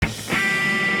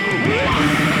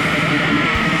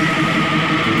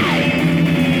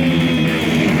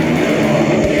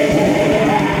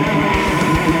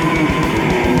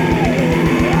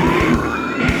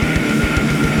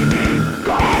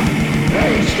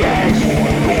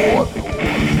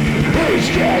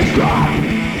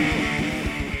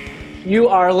You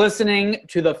are listening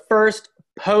to the first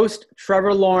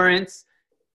post-Trevor Lawrence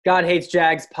God Hates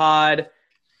Jags pod.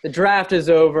 The draft is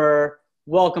over.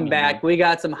 Welcome back. We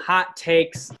got some hot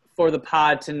takes for the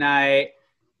pod tonight.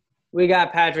 We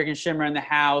got Patrick and Shimmer in the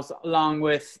house, along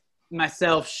with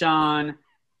myself, Sean.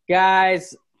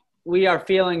 Guys, we are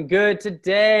feeling good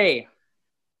today.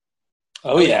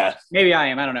 Oh, yeah. Maybe I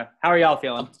am. I don't know. How are y'all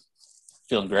feeling?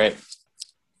 Feeling great.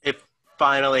 It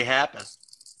finally happened.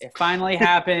 It finally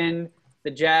happened. The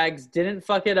Jags didn't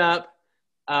fuck it up.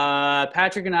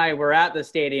 Patrick and I were at the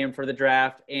stadium for the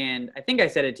draft, and I think I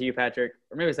said it to you, Patrick,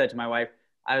 or maybe I said it to my wife.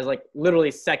 I was like,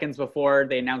 literally seconds before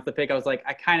they announced the pick, I was like,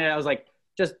 I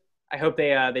hope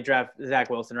they draft Zach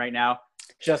Wilson right now,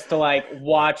 just to like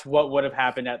watch what would have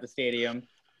happened at the stadium.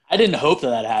 I didn't hope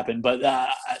that happened, but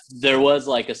there was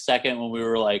like a second when we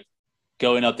were like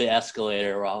going up the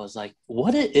escalator where I was like,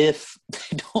 what if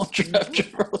they don't draft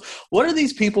Trevor? What are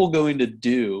these people going to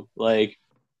do? Like,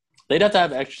 they'd have to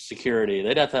have extra security.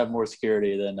 They'd have to have more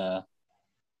security than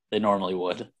they normally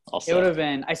would. Also, it would have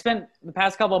been. I spent the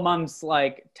past couple of months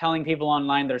like telling people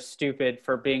online they're stupid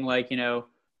for being like,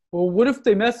 well, what if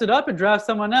they mess it up and draft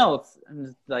someone else? And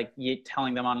just, like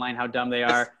telling them online how dumb they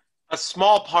are. A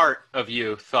small part of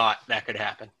you thought that could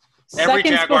happen.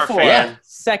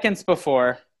 Seconds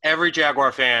before. Every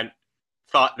Jaguar fan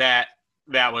thought that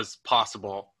was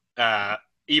possible,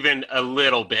 even a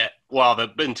little bit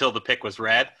until the pick was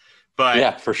read. But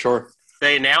yeah, for sure.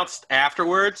 They announced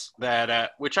afterwards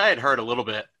that, which I had heard a little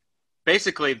bit.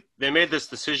 Basically, they made this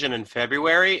decision in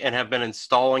February and have been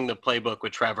installing the playbook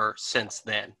with Trevor since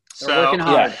then. They're working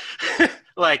hard.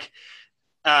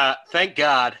 Thank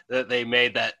God that they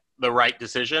made the right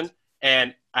decision.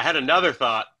 And I had another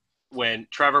thought when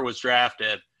Trevor was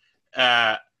drafted,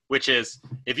 which is,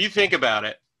 if you think about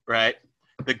it, right,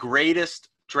 the greatest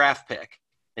draft pick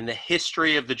in the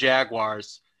history of the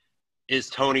Jaguars is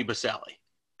Tony Boselli,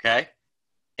 okay?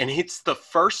 And it's the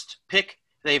first pick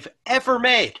they've ever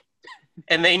made,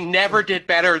 and they never did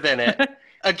better than it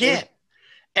again.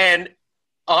 And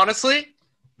honestly,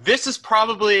 this is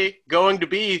probably going to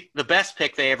be the best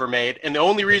pick they ever made, and the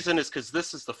only reason is because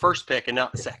this is the first pick and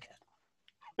not the second.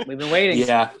 We've been waiting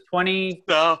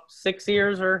 26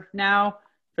 years or now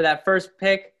for that first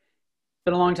pick. It's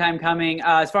been a long time coming.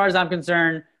 As far as I'm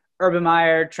concerned, Urban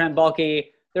Meyer, Trent Baalke,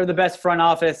 they're the best front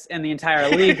office in the entire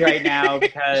league right now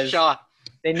because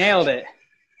they nailed it.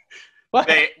 What?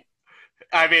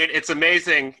 It's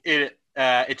amazing. It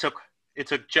took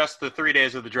just the 3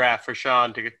 days of the draft for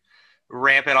Sean to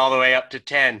ramp it all the way up to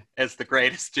 10 as the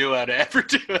greatest duo to ever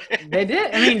do it. They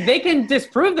did. I mean, they can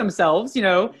disprove themselves,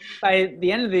 by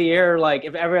the end of the year, like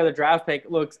if every other draft pick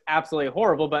looks absolutely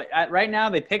horrible. But right now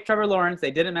they picked Trevor Lawrence.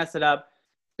 They didn't mess it up.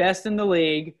 Best in the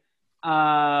league.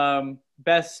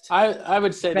 Best. I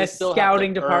would say best they still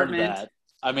scouting have to department. Earn that.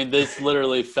 I mean, this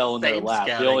literally fell in their lap.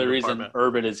 The only reason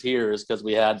Urban is here is because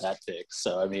we had that pick.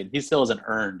 So, I mean, he still hasn't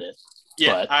earned it.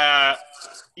 Yeah. But,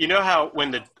 you know how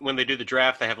when they do the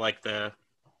draft, they have like the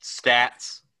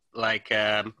stats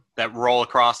that roll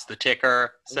across the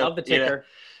ticker. I love the ticker.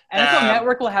 NFL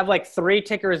Network will have like 3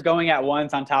 tickers going at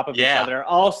once on top of each other,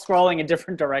 all scrolling in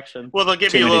different directions. Well, they'll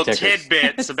give you little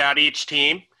tidbits about each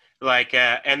team.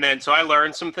 And then so I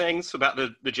learned some things about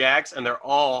the Jags, and they're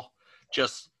all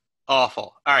just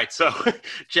awful. All right, so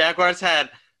Jaguars had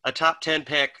a top 10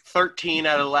 pick 13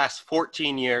 out of the last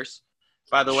 14 years.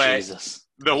 By the way, Jesus.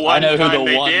 The one I know time who the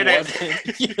they one did was.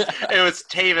 it was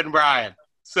Taven Bryan.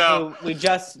 So we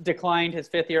just declined his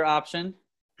 5th-year option.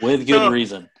 With good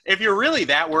reason. If you're really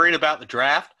that worried about the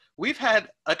draft, we've had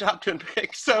a top 10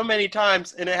 pick so many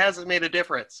times, and it hasn't made a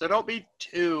difference. So don't be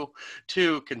too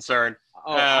concerned.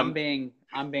 Oh, I'm being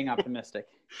optimistic.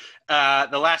 The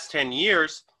last 10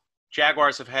 years,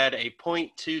 Jaguars have had a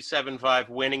 .275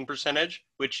 winning percentage,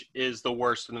 which is the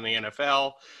worst in the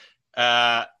NFL.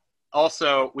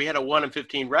 Also, we had a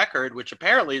 1-15 record, which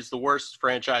apparently is the worst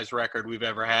franchise record we've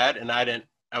ever had, and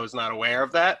I was not aware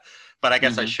of that, but I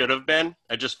guess I should have been.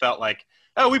 I just felt like,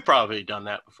 we've probably done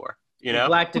that before, You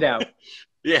blacked it out.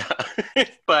 Yeah,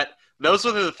 but those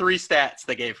were the 3 stats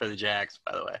they gave for the Jags,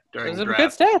 by the way, during the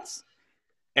draft. Those are good stats.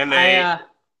 And they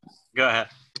go ahead.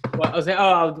 Well, I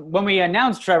was when we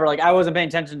announced Trevor, I wasn't paying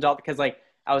attention to all because I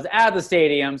was at the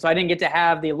stadium, so I didn't get to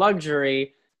have the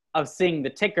luxury of seeing the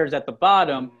tickers at the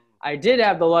bottom. I did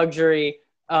have the luxury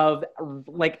of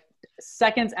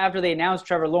seconds after they announced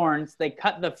Trevor Lawrence, they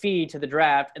cut the feed to the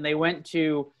draft and they went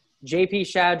to J.P.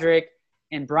 Shadrick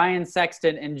and Brian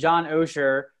Sexton and John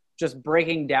Osher just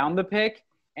breaking down the pick.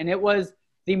 And it was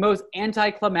the most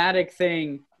anticlimactic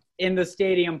thing in the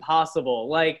stadium possible.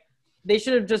 they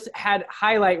should have just had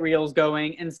highlight reels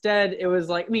going. Instead, it was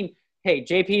like, I mean, hey,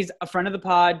 JP's a friend of the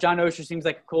pod. John Osher seems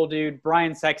like a cool dude.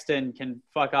 Brian Sexton can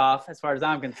fuck off as far as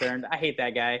I'm concerned. I hate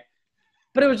that guy.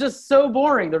 But it was just so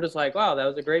boring. They're just like, wow, that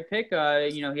was a great pick.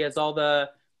 He has all the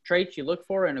traits you look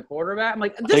for in a quarterback. I'm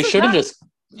like, They should have just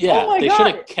Oh my they God. should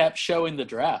have kept showing the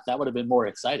draft. That would have been more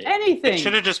exciting. anything. It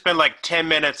should have just been like 10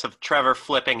 minutes of Trevor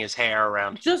flipping his hair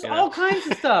around. Just you know? all kinds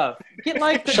of stuff. Get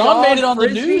like the Sean dog made it on the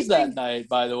frisbee news thing. that night,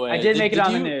 by the way. I did make it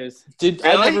on the you- news. I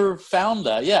Really? never found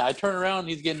that. Yeah, I turned around and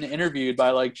he's getting interviewed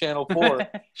by like Channel 4.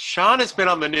 Sean has been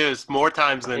on the news more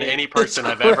times than any person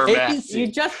It's I've ever met.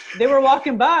 crazy. They were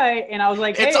walking by, and I was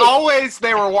like, hey. It's always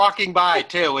they were walking by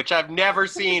too, which I've never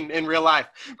seen in real life.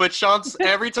 But Sean's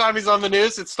every time he's on the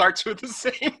news, it starts with the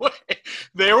same way.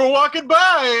 They were walking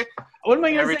by. What am I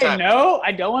going every to say? time. No,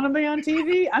 I don't want to be on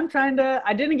TV.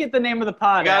 I didn't get the name of the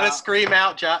pod Got to out. scream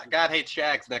out, God hates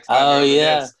Jags next time. Oh, you're on the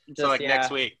yeah. news. So Just, like yeah. next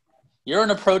week. You're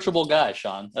an approachable guy,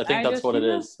 Sean. I think I that's just, what it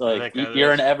is. Like think that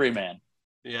you're is. an everyman.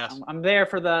 Yes. I'm there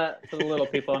for the little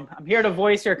people. I'm here to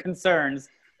voice your concerns.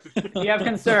 If you have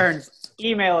concerns,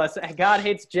 email us at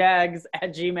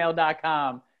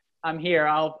godhatesjags@gmail.com. I'm here.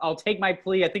 I'll take my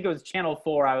plea. I think it was Channel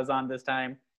 4 I was on this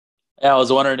time. Yeah, I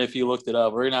was wondering if you looked it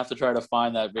up. We're gonna have to try to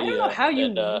find that I video. don't know how you.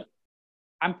 and,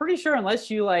 I'm pretty sure unless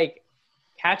you like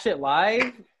catch it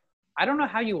live, I don't know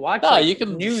how you watch. no, like, you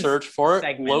can news search for it.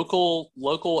 segments.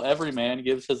 Local everyman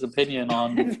gives his opinion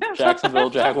on Jacksonville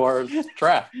Jaguars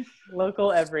draft.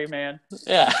 Local everyman.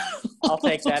 Yeah. I'll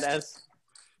take that as.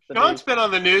 the Sean's news. been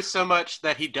on the news so much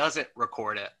that he doesn't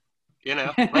record it. You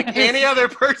know, like any other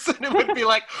person, it would be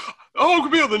like, "Oh, I'm gonna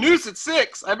be on the news at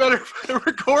 6. I better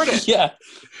record it." Yeah.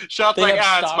 Sean's They like,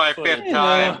 have it's stock my footage. 5th You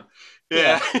time. know.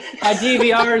 Yeah. My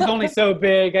DVR is only so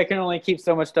big. I can only keep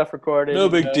so much stuff recorded. No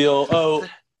big so- deal. Oh,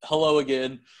 hello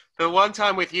again. The one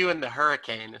time with you and the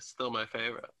hurricane is still my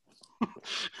favorite.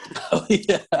 Oh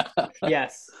yeah.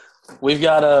 Yes. We've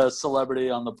got a celebrity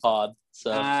on the pod.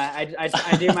 So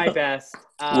I do my best.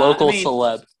 local I mean,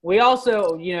 celeb. We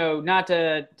also, not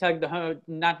to tug the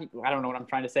I don't know what I'm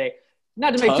trying to say.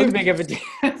 Not to make too Tug? big of a deal.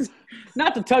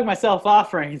 Not to tug myself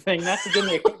off or anything. Not to give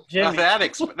me a quick Jimmy.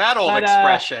 That old But,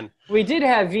 expression. We did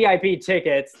have VIP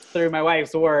tickets through my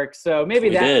wife's work, so maybe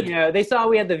We that did. they saw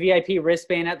we had the VIP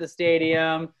wristband at the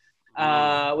stadium.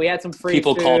 We had some free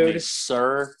People food. called me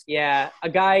sir. Yeah, a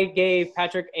guy gave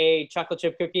Patrick a chocolate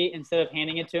chip cookie. Instead of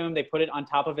handing it to him, they put it on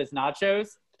top of his nachos,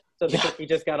 so the Yeah. cookie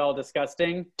just got all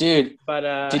disgusting. Dude,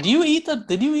 But did you eat the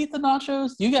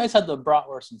nachos? You guys had the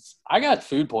bratwurst. I got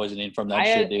food poisoning from that I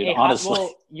shit, had dude. a hot- Honestly.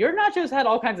 well, your nachos had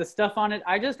all kinds of stuff on it.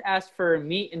 I just asked for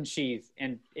meat and cheese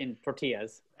and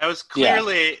tortillas. That was yeah.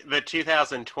 clearly the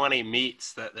 2020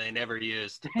 meats that they never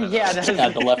used. Yeah, that Yeah,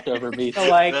 the leftover meat. So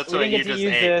like, That's we what didn't get you to just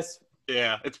use ate. this.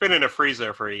 Yeah, it's been in a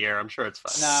freezer for a year. I'm sure it's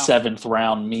fine. No. 7th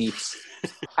round meats.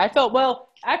 I felt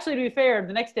actually, to be fair,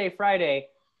 the next day, Friday,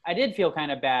 I did feel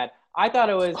kind of bad. I thought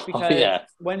it was because yeah.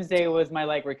 Wednesday was my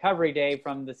recovery day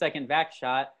from the second vax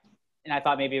shot, and I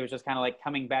thought maybe it was just kind of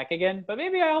coming back again. But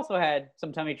maybe I also had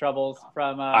some tummy troubles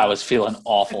from. I was feeling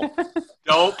awful.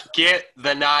 Don't get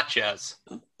the nachos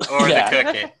or Yeah. the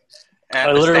cookie at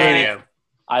I the literally- stadium.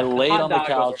 I laid hot on the dog was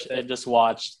couch worth it. and just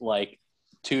watched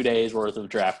 2 days worth of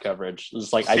draft coverage. It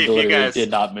was like I See if you literally guys- did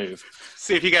not move.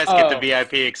 See if you guys get the Oh.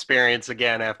 VIP experience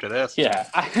again after this. Yeah.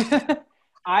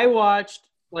 I watched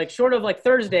short of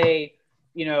Thursday,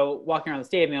 walking around the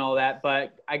stadium and all that.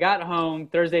 But I got home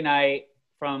Thursday night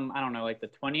from, I don't know, the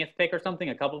 20th pick or something,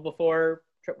 a couple before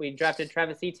we drafted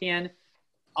Travis Etienne.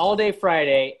 All day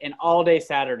Friday and all day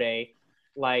Saturday,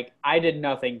 I did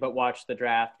nothing but watch the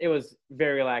draft. It was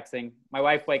very relaxing. My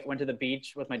wife went to the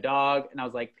beach with my dog, and I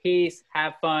was like, peace,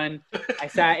 have fun. I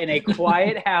sat in a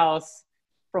quiet house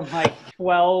from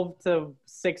 12 to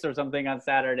 6 or something on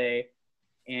Saturday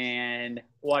and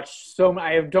watched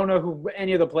I don't know who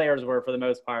any of the players were for the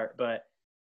most part, but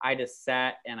I just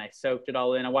sat and I soaked it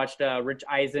all in. I watched Rich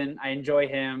Eisen. I enjoy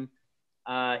him.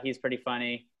 He's pretty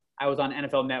funny. I was on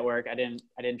NFL Network. I didn't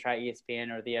try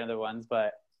ESPN or the other ones,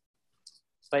 but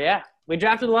yeah, we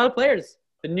drafted a lot of players.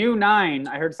 The new 9.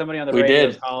 I heard somebody on the We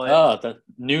radio did. call it. Oh, the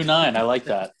new 9. I like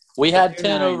that. We had new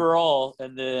 10 9. overall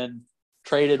and then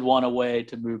traded one away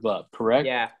to move up, correct?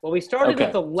 Yeah. Well, we started Okay.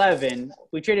 with 11.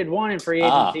 We traded 1 in free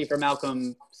agency for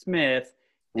Malcolm Smith.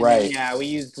 And Right. then, yeah, we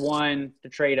used 1 to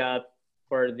trade up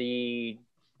for I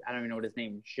don't even know what his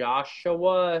name,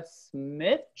 Joshua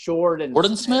Smith?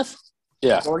 Jordan Smith?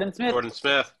 Yeah. Jordan Smith. Jordan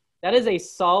Smith. That is a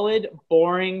solid,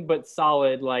 boring, but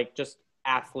solid, just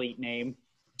athlete name.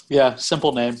 Yeah,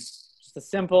 simple name. Just a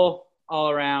simple all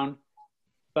around.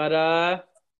 But,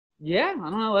 yeah, I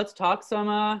don't know. Let's talk some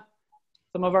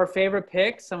of our favorite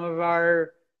picks, some of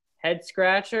our head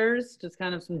scratchers, just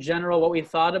kind of some general what we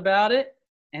thought about it.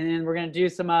 And then we're going to do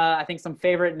some, I think, some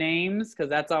favorite names, because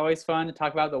that's always fun to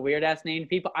talk about the weird-ass named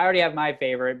people. I already have my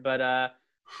favorite, but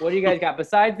what do you guys got?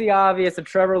 Besides the obvious of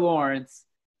Trevor Lawrence,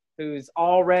 who's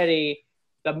already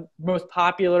the most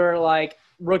popular, like,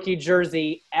 rookie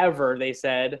jersey ever, they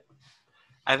said.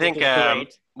 I think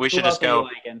we should just go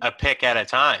a pick at a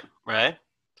time, right?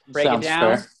 Break Sounds it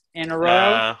down fair. in a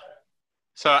row.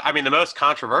 So, I mean, the most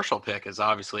controversial pick is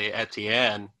obviously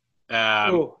Etienne.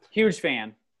 Ooh, huge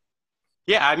fan.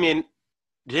 Yeah, I mean,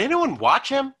 did anyone watch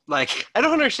him? Like, I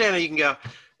don't understand how you can go,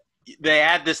 they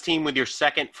add this team with your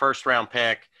second first-round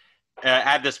pick,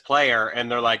 add this player, and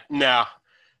they're like, no,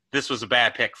 this was a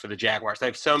bad pick for the Jaguars. They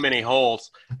have so many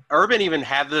holes. Urban even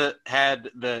had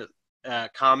the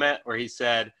comment where he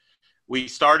said, we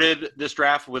started this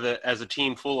draft as a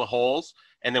team full of holes,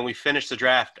 and then we finished the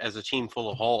draft as a team full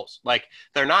of holes. Like,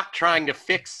 they're not trying to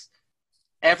fix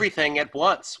everything at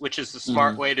once, which is the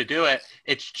smart way to do it.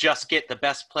 It's just get the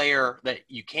best player that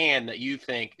you can that you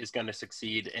think is going to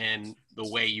succeed in the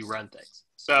way you run things.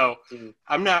 So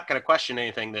I'm not going to question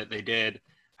anything that they did.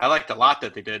 I liked a lot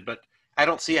that they did, but I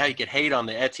don't see how you could hate on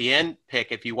the Etienne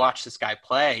pick if you watch this guy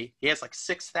play. He has like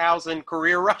 6,000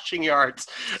 career rushing yards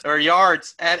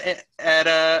at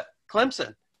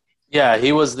Clemson. Yeah,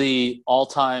 he was the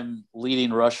all-time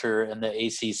leading rusher in the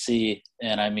ACC,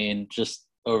 and I mean, just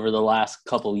over the last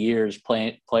couple years,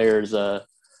 players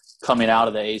coming out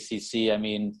of the ACC. I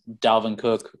mean, Dalvin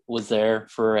Cook was there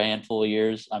for a handful of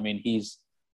years. I mean, he's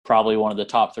probably one of the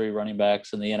top 3 running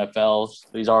backs in the NFL.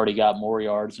 He's already got more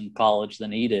yards in college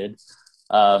than he did.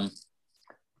 I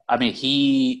mean,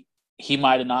 he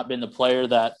might have not been the player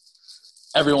that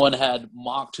everyone had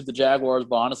mocked to the Jaguars,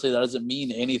 but honestly, that doesn't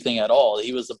mean anything at all.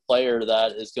 He was the player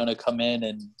that is going to come in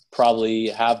and probably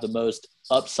have the most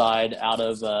upside out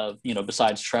of,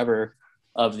 besides Trevor,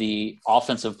 of the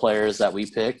offensive players that we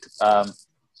picked. I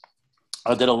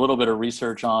did a little bit of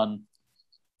research on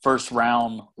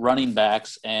first-round running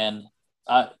backs, and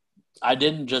I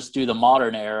didn't just do the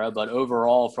modern era, but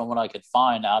overall, from what I could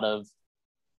find, out of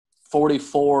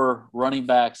 44 running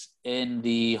backs in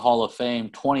the Hall of Fame,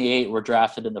 28 were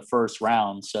drafted in the first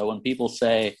round. So when people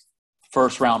say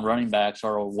first-round running backs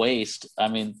are a waste, I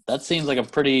mean, that seems like a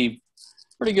pretty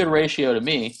good ratio to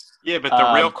me. Yeah, but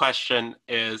the real question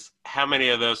is how many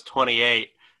of those 28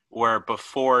 were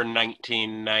before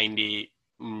 1990,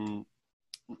 you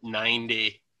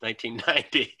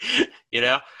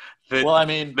know?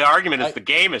 The argument is the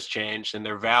game has changed and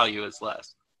their value is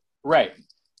less. Right.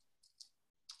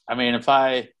 I mean, off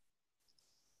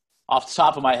the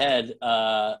top of my head,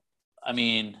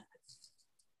 Edgerrin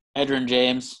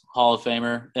James, Hall of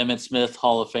Famer. Emmitt Smith,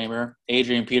 Hall of Famer.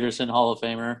 Adrian Peterson, Hall of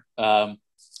Famer.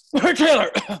 Fred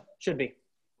Taylor should be.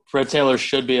 Fred Taylor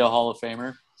should be a Hall of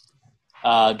Famer.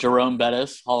 Jerome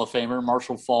Bettis, Hall of Famer.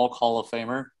 Marshall Faulk, Hall of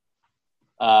Famer.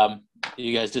 Do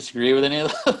you guys disagree with any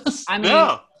of those? I mean,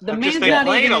 no, the man's man's not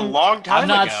played even, a long time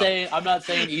ago. I'm not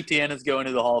saying ETN is going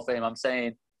to the Hall of Fame. I'm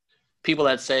saying people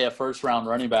that say a first-round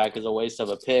running back is a waste of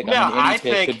a pick. No, any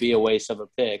pick could be a waste of a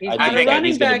pick. I think running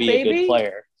he's going to back, be a good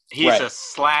player. He's a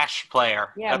slash player.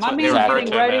 Yeah, That's my what man's they refer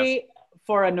getting to him ready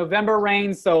for a November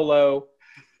Rain solo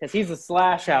because he's a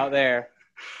slash out there.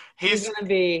 He's going to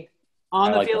be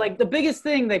on the field. Like, the biggest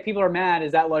thing that people are mad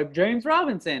is that, like, James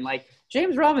Robinson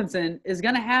is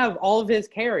going to have all of his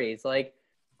carries. Like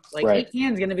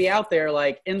Etienne's going to be out there,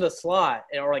 like, in the slot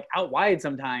or, like, out wide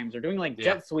sometimes or doing, like,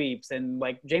 jet sweeps. And,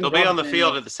 like, James They'll be on the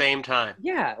field at the same time.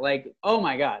 Yeah, like, oh,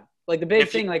 my God. Like, the big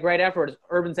thing, like, right afterwards,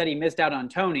 Urban said he missed out on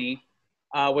Tony,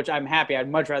 which I'm happy. I'd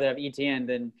much rather have Etienne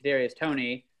than Kadarius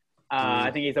Toney.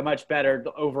 I think he's a much better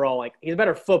overall, like, he's a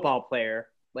better football player.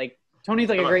 Like, Tony's,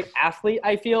 like, a great athlete,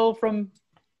 I feel, from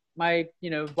my,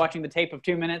 watching the tape of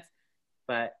 2 minutes.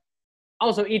 But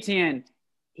also, Etienne,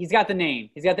 he's got the name.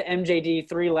 He's got the MJD,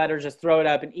 3 letters. Just throw it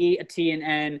up, and E, a T, and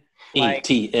N. Like,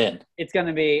 ETN. It's going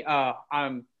to be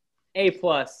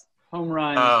A-plus home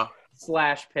run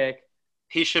 / pick.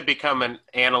 He should become an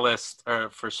analyst for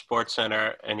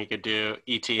SportsCenter, and he could do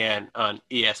ETN on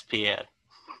ESPN.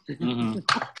 Mm-hmm.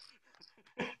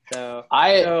 So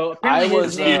apparently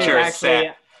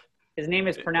his name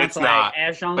is pronounced like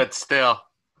Ashon. But still.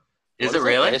 Is it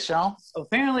really?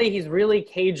 Apparently he's really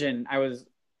Cajun.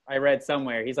 I read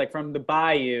somewhere. He's like from the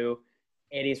Bayou,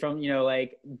 and he's from,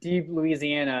 like deep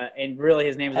Louisiana, and really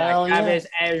his name is Travis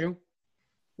Ashon.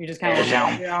 You just kind of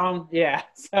yeah.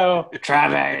 So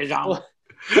Travis.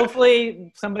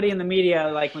 Hopefully somebody in the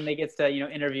media, like when they get to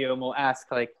interview him, will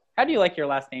ask like, how do you like your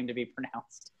last name to be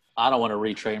pronounced? I don't want to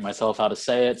retrain myself how to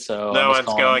say it, so no one's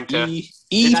going to.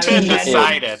 It's been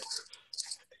decided.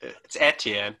 It's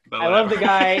Etienne. But I love the whatever.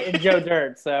 guy in Joe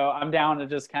Dirt, so I'm down to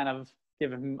just kind of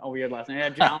give him a weird last name. Yeah,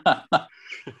 John.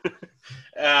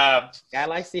 Guy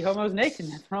likes to see homos naked.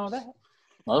 Nothing wrong with that.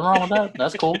 Nothing wrong with that.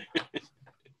 That's cool.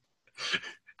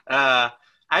 I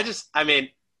mean,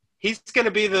 he's going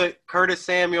to be the Curtis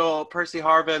Samuel, Percy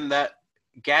Harvin, that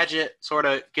gadget sort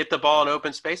of get the ball in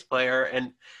open space player,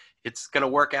 and it's going to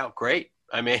work out great.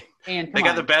 I mean, And they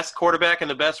got the best quarterback and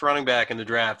the best running back in the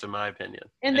draft, in my opinion.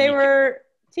 And they were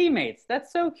teammates.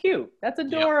 That's so cute. That's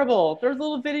adorable. There's a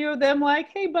little video of them like,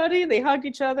 "Hey, buddy," they hugged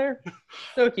each other.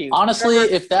 So cute. Honestly,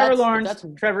 if Trevor Lawrence,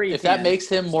 Trevor Etienne. if that makes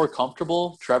him more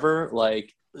comfortable, Trevor,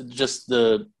 like just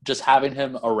having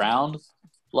him around,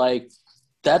 like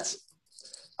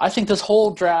I think this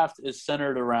whole draft is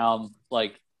centered around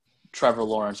like Trevor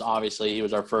Lawrence. Obviously, he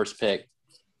was our first pick.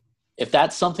 If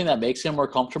that's something that makes him more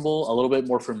comfortable, a little bit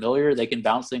more familiar, they can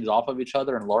bounce things off of each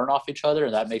other and learn off each other,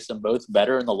 and that makes them both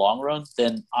better in the long run,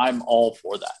 then I'm all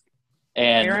for that.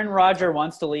 And Aaron Rodgers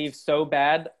wants to leave so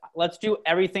bad. Let's do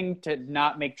everything to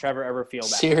not make Trevor ever feel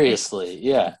bad. Seriously,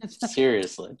 yeah.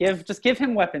 Seriously. Just give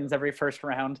him weapons every first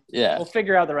round. Yeah. We'll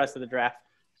figure out the rest of the draft.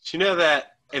 Do you know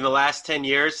that in the last 10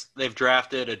 years, they've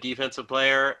drafted a defensive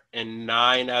player in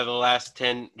 9 out of the last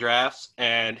 10 drafts,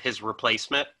 and his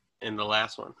replacement in the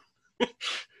last one?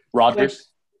 Rodgers.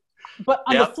 But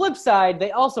on the flip side, they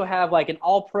also have like an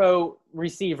all-pro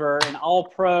receiver, an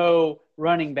all-pro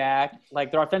running back.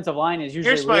 Like their offensive line is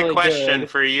usually Here's my really question good.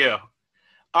 for you.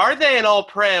 Are they an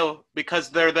all-pro because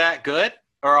they're that good?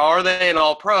 Or are they an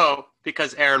all-pro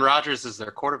because Aaron Rodgers is their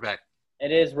quarterback?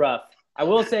 It is rough. I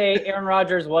will say Aaron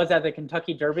Rodgers was at the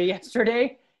Kentucky Derby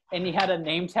yesterday, and he had a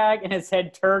name tag and it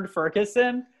said Turd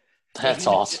Ferguson. That's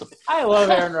awesome. I love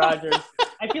Aaron Rodgers.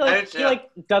 I feel like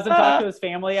he doesn't talk to his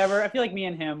family ever. I feel like me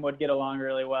and him would get along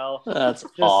really well. That's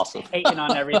Just awesome. hating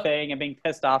on everything and being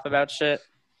pissed off about shit.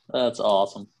 That's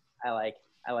awesome. I like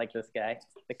this guy.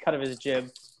 The cut of his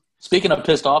jib. Speaking of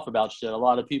pissed off about shit, a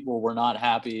lot of people were not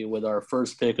happy with our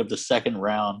first pick of the second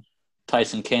round,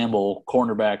 Tyson Campbell,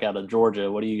 cornerback out of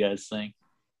Georgia. What do you guys think?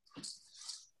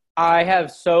 I have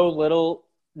so little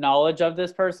knowledge of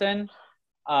this person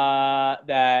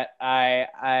that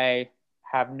I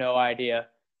have no idea.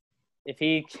 If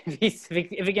he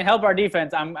can help our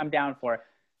defense, I'm down for it.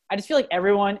 I just feel like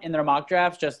everyone in their mock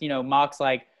drafts just mocks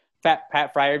like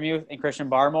Pat Freiermuth and Christian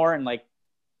Barmore and like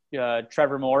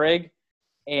Trevor Moehrig,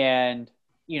 and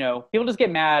people just get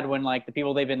mad when like the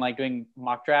people they've been like doing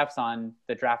mock drafts on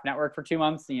the Draft Network for 2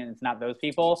 months, it's not those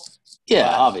people. Yeah,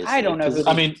 But obviously. I don't know who.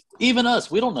 I mean, even us,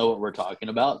 we don't know what we're talking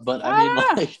about. But I mean,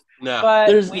 like, No.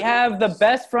 But we have the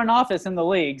best front office in the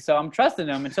league, so I'm trusting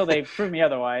them until they prove me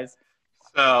otherwise.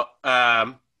 So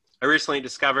I recently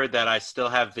discovered that I still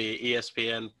have the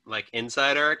ESPN like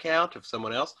insider account of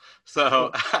someone else.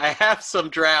 So I have some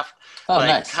draft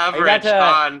nice. coverage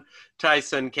on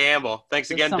Tyson Campbell. Thanks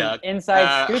There's again, some Doug.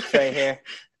 inside scoops right here.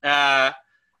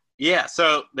 Yeah,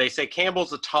 so they say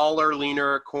Campbell's a taller,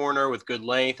 leaner corner with good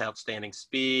length, outstanding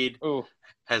speed, Ooh,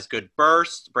 has good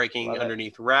burst, breaking Love it.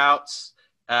 underneath routes,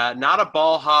 not a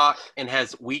ball hawk, and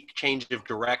has weak change of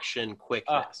direction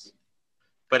quickness.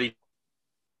 But he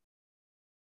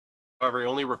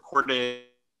only recorded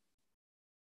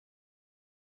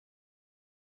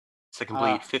to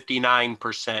complete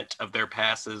 59% of their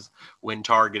passes when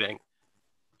targeting.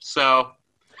 So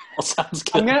well, sounds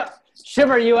good.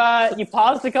 Shimmer, you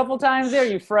paused a couple times there.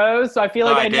 You froze, so I feel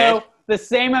like I know the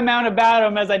same amount about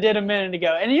him as I did a minute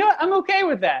ago. And I'm okay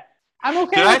with that. I'm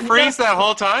okay. Did I freeze that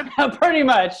whole time? Pretty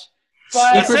much.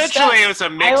 But essentially, it was a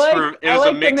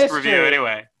mixed review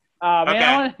anyway. Man,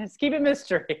 Okay. let's keep it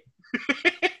mystery.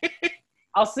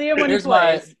 I'll see him when Here's he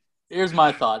plays. Here's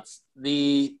my thoughts.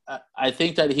 I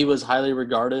think that he was highly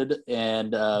regarded,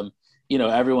 and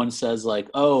everyone says like,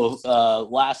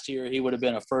 last year he would have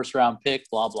been a first-round pick,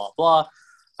 blah blah blah.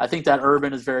 I think that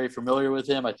Urban is very familiar with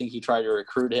him. I think he tried to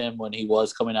recruit him when he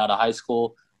was coming out of high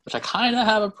school, which I kind of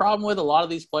have a problem with. A lot of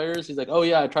these players, he's like, oh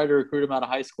yeah, I tried to recruit him out of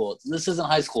high school. This isn't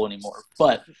high school anymore.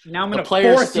 But now I'm going to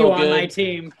player's force still you on good. my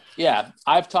team. Yeah,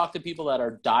 I've talked to people that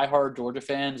are diehard Georgia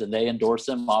fans, and they endorse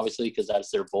him, obviously, because that's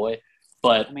their boy.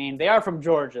 But I mean, they are from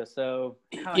Georgia, so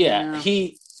yeah,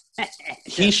 he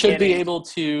should be able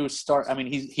to start. I mean,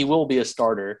 he will be a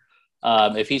starter.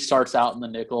 If he starts out in the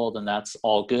nickel, then that's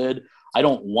all good. I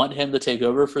don't want him to take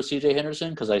over for C.J.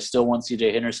 Henderson because I still want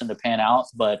C.J. Henderson to pan out.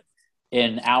 But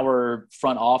in our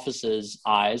front office's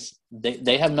eyes,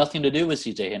 they have nothing to do with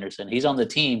C.J. Henderson. He's on the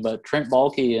team, but Trent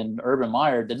Baalke and Urban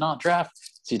Meyer did not draft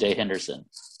C.J. Henderson.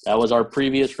 That was our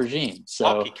previous regime. So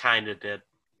Baalke kind of did.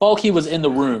 Baalke was in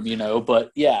the room,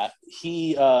 but yeah,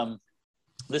 he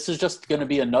this is just going to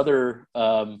be another,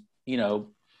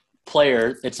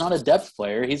 player. It's not a depth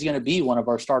player. He's going to be one of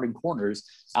our starting corners,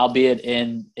 albeit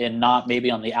in not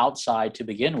maybe on the outside to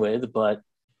begin with, but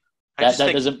that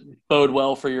doesn't bode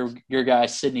well for your guy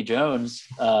Sidney Jones,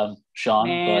 Sean.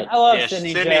 Man, but I love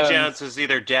Sidney Sidney Jones is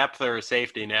either depth or a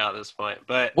safety now at this point.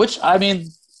 But which, I mean,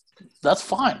 that's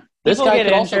fine. This People guy get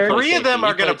could also injured. play three of them safety.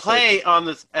 are He going to played play safety. on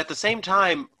this at the same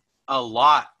time a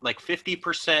lot, like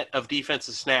 50% of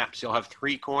defensive snaps. You'll have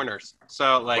 3 corners.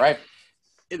 So, like, Right.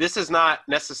 this is not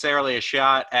necessarily a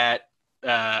shot at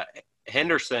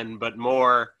Henderson, but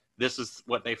more this is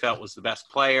what they felt was the best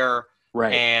player.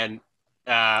 Right. And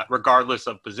regardless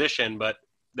of position, but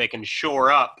they can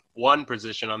shore up one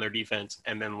position on their defense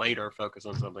and then later focus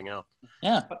on something else.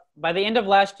 Yeah. By the end of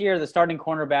last year, the starting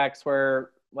cornerbacks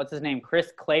were what's his name,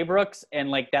 Chris Claybrooks, and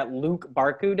like that Luke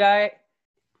Barku guy.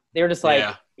 They were just like,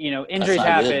 Yeah. Injuries not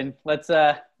happen. Let's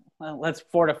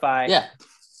fortify. Yeah. as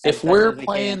If best we're as we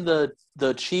playing the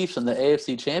Chiefs in the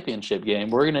AFC Championship game,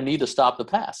 we're going to need to stop the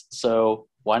pass. So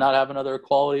why not have another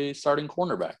quality starting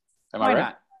cornerback? Am I Why right?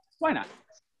 not? Why not?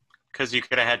 Because you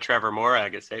could have had Trevor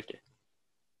Morag at safety.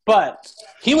 But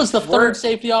He was the We're- third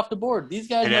safety off the board. These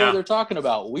guys know Yeah. what they're talking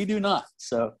about. We do not.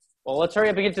 So well, let's hurry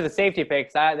up and get to the safety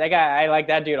picks. That guy, I like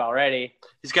that dude already.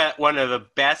 He's got one of the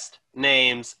best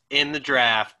names in the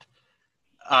draft,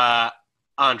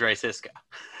 Andre Siska.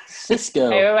 Cisco.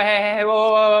 Hey,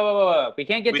 whoa. We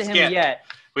can't get We to him skipped. yet.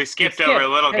 We skipped We over a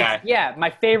little guy. Yeah,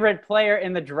 my favorite player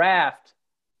in the draft.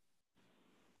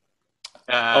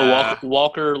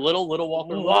 Walker Little Walker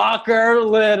Little. Walker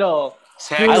Little.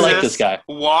 Texas I like this guy.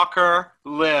 Walker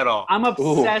Little. I'm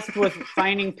obsessed with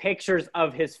finding pictures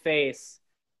of his face.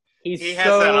 He He has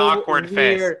an awkward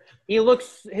face.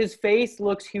 His face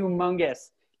looks humongous.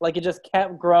 Like it just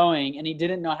kept growing and he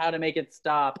didn't know how to make it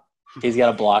stop. He's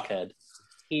got a blockhead.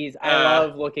 I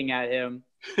love looking at him.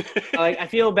 I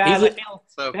feel bad. He's I feel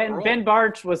So Ben, cool. Ben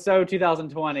Barch was so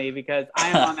 2020 because I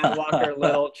am on that Walker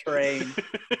Little train.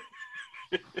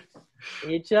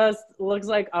 He just looks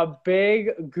like a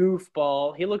big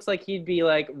goofball. He looks like he'd be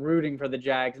like rooting for the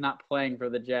Jags, not playing for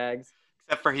the Jags.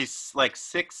 Except for he's like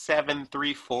 6'7",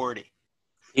 340.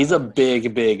 He's a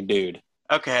big dude.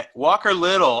 Okay, Walker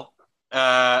Little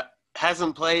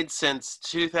hasn't played since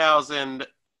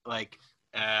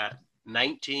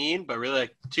 2019, but really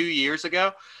like 2 years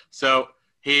ago. So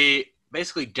he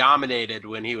basically dominated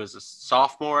when he was a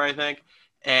sophomore, I think,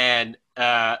 and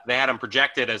they had him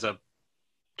projected as a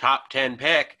top 10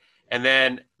 pick. And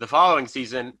then the following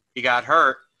season, he got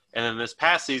hurt, and then this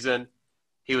past season,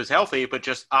 he was healthy but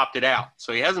just opted out.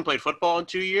 So he hasn't played football in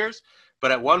 2 years,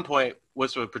 but at one point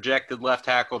was a projected left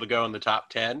tackle to go in the top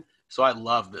 10. So I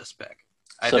love this pick.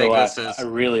 I think this is I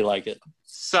really like it.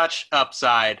 such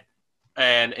upside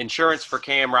and insurance for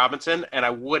Cam Robinson, and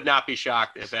I would not be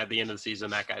shocked if at the end of the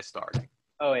season that guy's starting.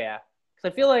 Oh yeah,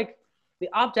 because I feel like the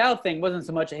opt-out thing wasn't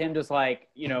so much of him just like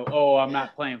oh I'm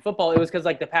not playing football. It was because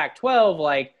like the Pac-12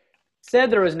 like said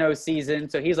there was no season,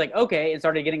 so he's like okay and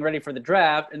started getting ready for the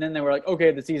draft, and then they were like okay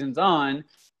the season's on.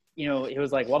 He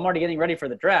was like well I'm already getting ready for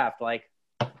the draft, like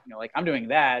I'm doing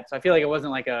that. So I feel like it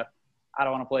wasn't like I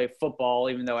don't want to play football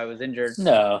even though I was injured.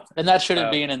 No, and that shouldn't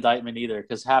So- be an indictment either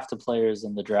because half the players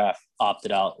in the draft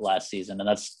opted out last season, and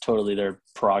that's totally their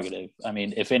prerogative. I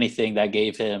mean, if anything, that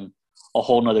gave him a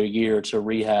whole nother year to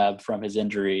rehab from his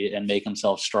injury and make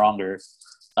himself stronger.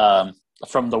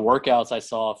 From the workouts I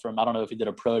saw I don't know if he did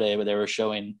a pro day, but they were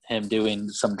showing him doing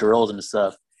some drills and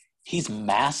stuff. He's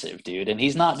massive, dude. And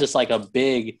he's not just like a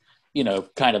big,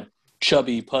 kind of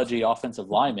chubby, pudgy offensive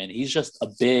lineman. He's just a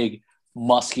big,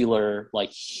 muscular, like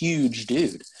huge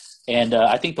dude. And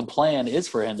I think the plan is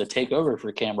for him to take over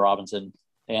for Cam Robinson.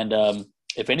 And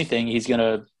if anything, he's going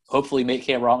to hopefully make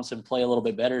Cam Robinson play a little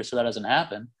bit better so that doesn't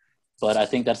happen. But I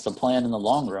think that's the plan in the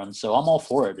long run. So I'm all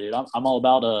for it, dude. I'm all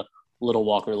about a Little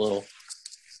Walker Little.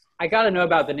 I got to know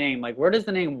about the name. Like, where does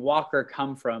the name Walker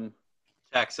come from?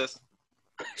 Texas.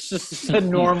 It's just a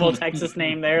normal Texas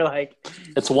name there. Like,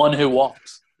 It's one who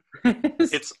walks.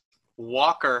 It's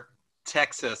Walker,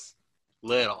 Texas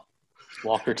Little.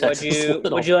 Walker, Texas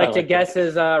Little. would you I like to that. guess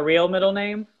his real middle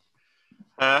name?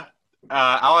 All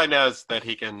I know is that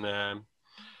he can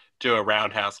do a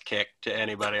roundhouse kick to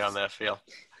anybody on that field.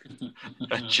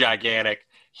 A gigantic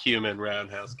human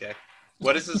roundhouse kick.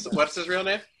 What's his real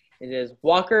name? It is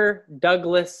Walker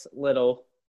Douglas Little.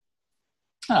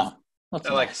 Oh, that's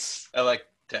I like nice.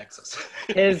 Texas.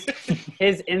 His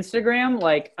Instagram,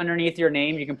 like underneath your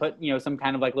name, you can put some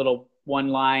kind of like little one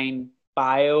line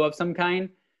bio of some kind.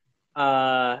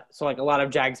 So like a lot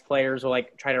of Jags players will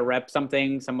like try to rep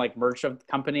something, some like merch of the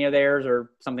company of theirs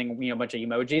or something, a bunch of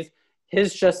emojis.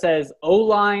 His just says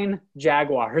O-line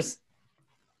Jaguars.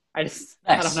 I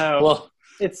don't know. Well,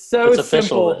 It's so It's official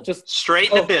simple. then. Just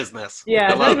Straight into business. yeah, I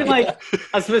not love even it. like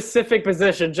a specific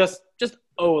position. Just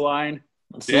O-line.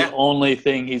 That's Yeah. the only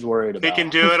thing he's worried He about. can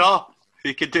do it all.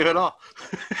 He can do it all.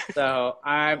 So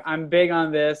I'm big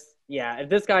on this. Yeah, if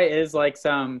this guy is like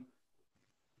some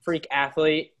freak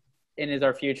athlete and is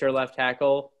our future left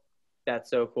tackle, that's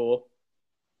so cool.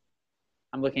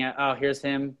 I'm looking at here's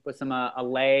him with some a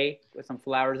lei with some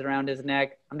flowers around his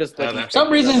neck. I'm just looking. For at For some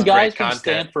pictures of reason, him. guys great from content.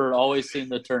 Stanford always seem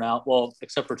to turn out well,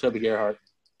 except for Toby Gerhart,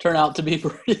 turn out to be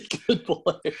pretty good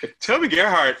players. Toby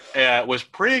Gerhart was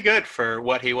pretty good for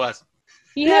what he was.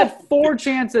 He had 4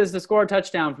 chances to score a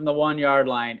touchdown from the 1-yard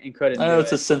line and couldn't I know do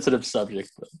it's a it. sensitive subject,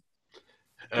 but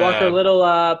Walker Um,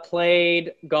 Little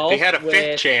played golf He had a with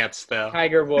fifth chance, though.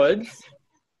 Tiger Woods.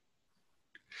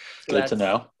 So good to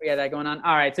know. We got that going on.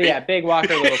 All right, so yeah, big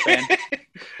Walker Little fan.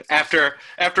 after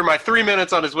my 3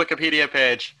 minutes on his Wikipedia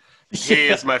page, he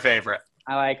is my favorite.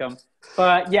 I like him.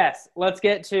 But yes, let's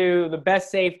get to the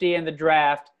best safety in the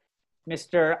draft,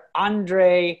 Mr.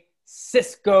 Andre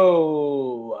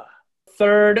Cisco.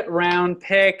 3rd round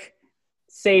pick,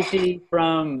 safety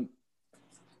from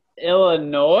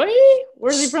Illinois?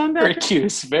 Where's he from? Patrick?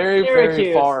 Syracuse, very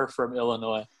Syracuse. far from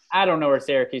Illinois. I don't know where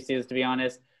Syracuse is, to be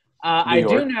honest. New I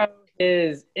do York. know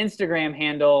his Instagram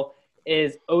handle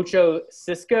is Ocho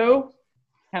Cisco,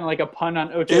 kind of like a pun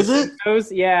on Ocho Is it?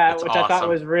 Cisco's. Yeah, That's which I thought awesome.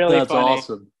 was really That's funny.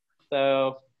 awesome.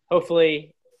 So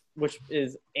hopefully, which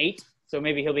is 8. So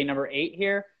maybe he'll be number 8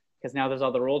 here because now there's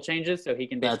all the rule changes, so he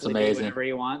can That's basically do amazing. whatever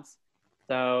he wants.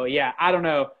 So yeah, I don't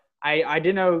know. I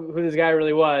didn't know who this guy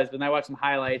really was, but then I watched some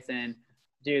highlights and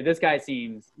dude, this guy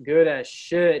seems good as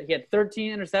shit. He had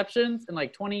 13 interceptions in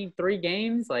like 23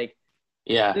 games. Like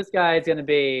Yeah, this guy is going to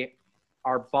be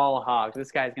our ball hog.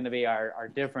 This guy's going to be our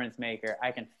difference maker.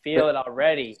 I can feel it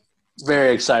already.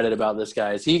 very excited about this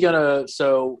guy. Is he gonna?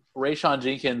 So Rayshon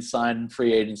Jenkins signed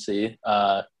free agency.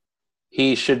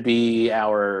 He should be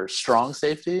our strong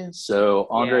safety. So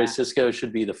Andre Yeah. Cisco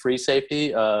should be the free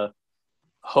safety.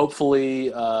 Hopefully,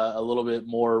 a little bit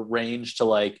more range to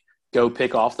like go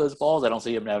pick off those balls. I don't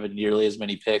see him having nearly as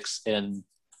many picks in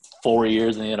 4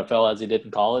 years in the NFL as he did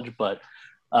in college. But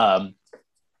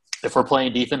if we're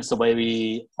playing defense the way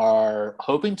we are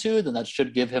hoping to, then that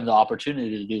should give him the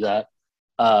opportunity to do that.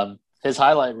 His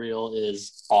highlight reel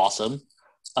is awesome.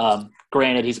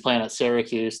 Granted, he's playing at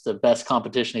Syracuse, the best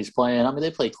competition he's playing. I mean,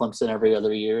 they play Clemson every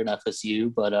other year in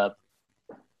FSU, but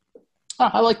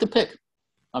I like the pick.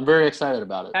 I'm very excited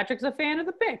about it. Patrick's a fan of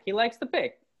the pick. He likes the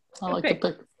pick. I like the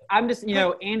pick. I'm just,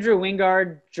 Andrew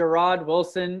Wingard, Gerard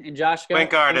Wilson, and Josh Go.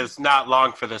 Wingard is not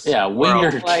long for this. Yeah, world.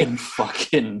 Wingard Like- can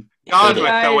fucking Gone hit with it.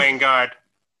 Guys- the Wingard.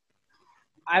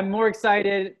 I'm more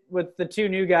excited with the 2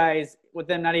 new guys, with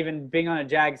them not even being on a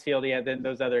Jags field yet than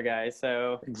those other guys.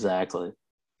 So Exactly.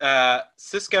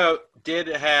 Cisco he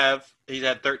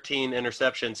had 13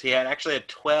 interceptions. He actually had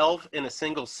 12 in a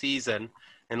single season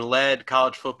and led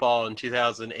college football in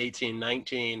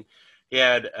 2018-19.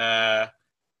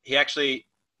 He actually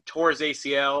tore his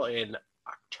ACL in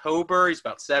October. He's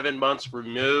about 7 months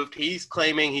removed. He's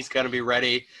claiming he's going to be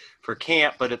ready for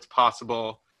camp, but it's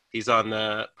possible he's on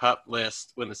the PUP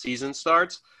list when the season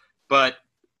starts. But,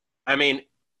 I mean,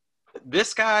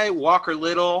 this guy, Walker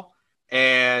Little,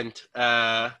 and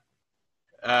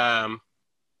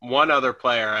one other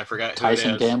player, I forgot who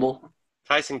Tyson it is. Campbell.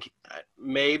 Tyson,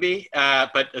 maybe.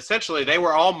 But essentially, they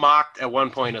were all mocked at one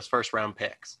point as first-round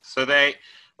picks. So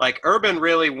Urban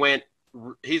really went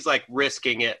 – he's,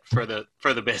 risking it for the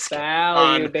biscuit.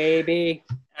 value, baby.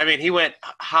 I mean, he went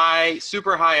high,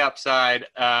 super high upside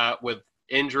with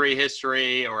injury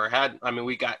history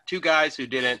we got 2 guys who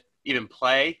didn't even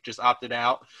play, just opted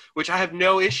out, which I have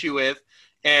no issue with.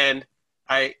 And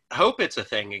I hope it's a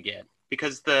thing again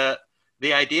because the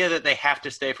idea that they have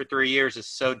to stay for 3 years is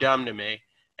so dumb to me.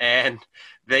 And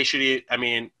they should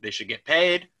get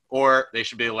paid or they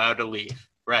should be allowed to leave,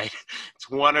 right? It's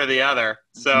one or the other.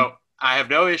 So I have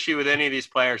no issue with any of these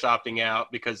players opting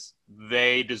out because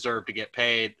they deserve to get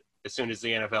paid as soon as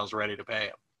the NFL is ready to pay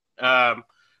them.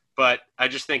 But I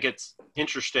just think it's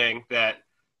interesting that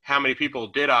how many people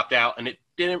did opt out, and it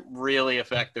didn't really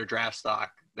affect their draft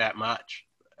stock that much.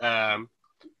 I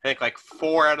think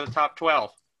 4 out of the top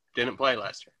 12 didn't play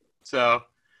last year. So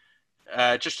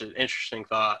just an interesting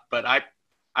thought. But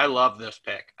I love this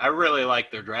pick. I really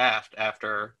like their draft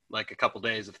after a couple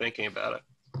days of thinking about it.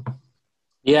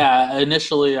 Yeah,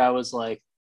 initially I was like,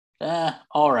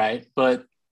 all right. But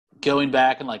going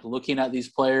back and looking at these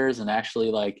players and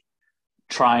actually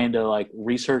trying to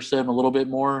research them a little bit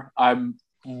more, I'm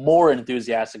more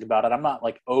enthusiastic about it. I'm not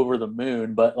over the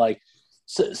moon, but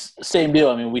same deal.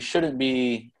 I mean, we shouldn't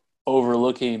be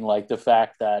overlooking the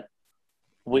fact that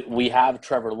we have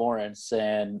Trevor Lawrence,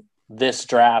 and this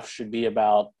draft should be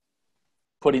about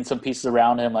putting some pieces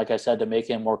around him, like I said, to make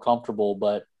him more comfortable.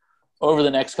 But over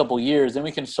the next couple of years, then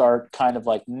we can start kind of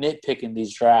like nitpicking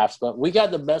these drafts. But we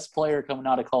got the best player coming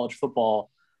out of college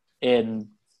football in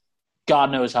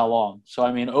God knows how long. So,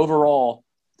 I mean, overall,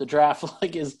 the draft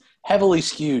like is heavily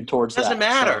skewed towards that. Doesn't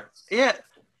matter. So, Yeah.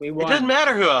 It doesn't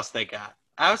matter who else they got.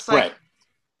 I was like, right.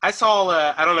 I saw,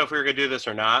 I don't know if we were going to do this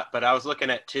or not, but I was looking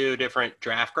at 2 different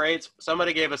draft grades.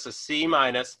 Somebody gave us a C-,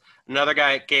 another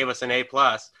guy gave us an A+,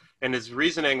 and his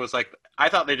reasoning was like, I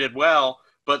thought they did well,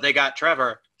 but they got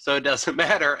Trevor, so it doesn't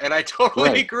matter. And I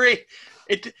totally agree.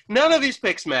 None of these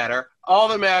picks matter. All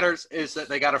that matters is that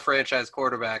they got a franchise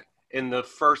quarterback in the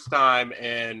first time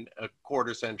in a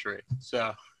quarter century.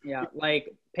 So yeah,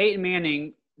 like Peyton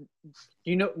Manning.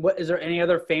 Do you know what? Is there any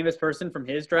other famous person from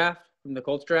his draft, from the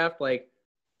Colts draft? Like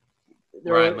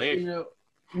Ryan Leaf. You know,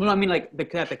 well, I mean, like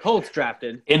that the Colts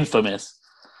drafted. Infamous.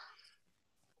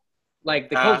 Like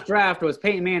the Colts draft was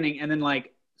Peyton Manning and then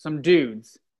like some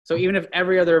dudes. So even if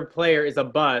every other player is a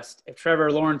bust, if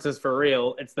Trevor Lawrence is for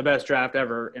real, it's the best draft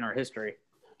ever in our history.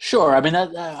 Sure. I mean,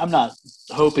 I'm not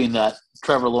hoping that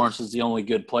Trevor Lawrence is the only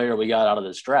good player we got out of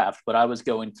this draft, but I was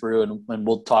going through, and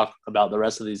we'll talk about the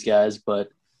rest of these guys, but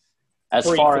as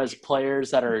far as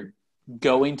players that are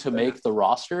going to make the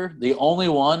roster, the only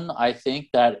one I think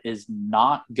that is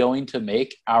not going to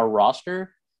make our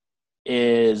roster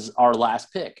is our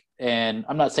last pick. And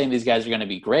I'm not saying these guys are going to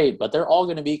be great, but they're all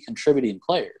going to be contributing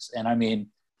players. And I mean,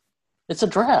 it's a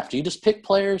draft. You just pick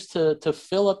players to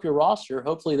fill up your roster.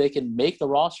 Hopefully they can make the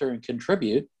roster and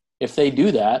contribute. If they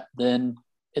do that, then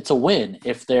it's a win.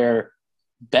 If they're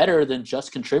better than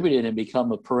just contributing and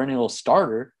become a perennial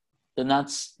starter, then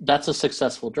that's a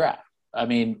successful draft. I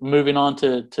mean, moving on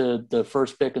to the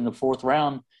first pick in the 4th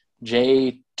round,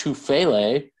 Jay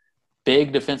Tufele,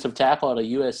 big defensive tackle out of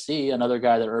USC, another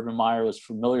guy that Urban Meyer was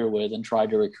familiar with and tried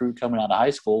to recruit coming out of high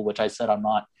school, which I said I'm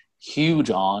not huge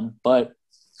on, but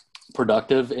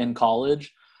productive in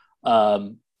college.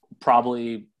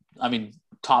 Probably, I mean,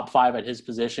 top 5 at his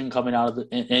position coming out of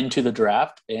into the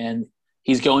draft, and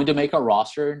he's going to make a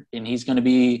roster, and he's going to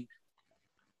be –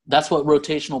 that's what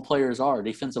rotational players are,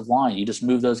 defensive line. You just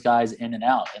move those guys in and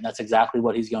out, and that's exactly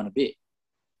what he's going to be.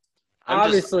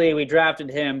 Obviously, we drafted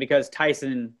him because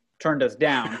Tyson turned us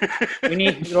down. We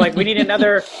need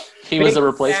another. He was a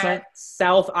replacement.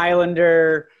 South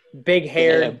Islander,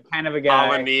 big-haired kind of a guy.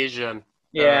 Polynesian,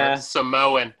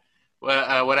 Samoan,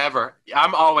 whatever.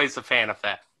 I'm always a fan of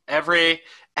that.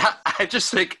 I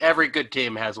just think every good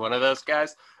team has one of those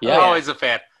guys. Yeah. I'm always a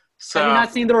fan. So, have you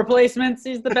not seen The Replacements?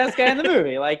 He's the best guy in the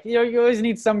movie. Like, you always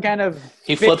need some kind of –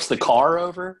 He flips the car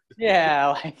over?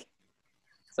 Yeah, like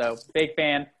 – so, big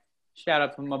fan. Shout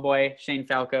out to my boy, Shane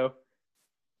Falco.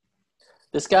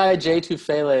 This guy, Jay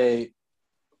Tufele,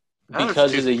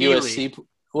 because he's a USC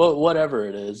 – whatever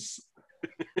it is,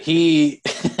 he –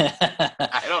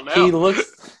 I don't know.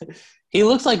 He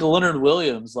looks like Leonard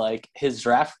Williams, like his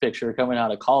draft picture coming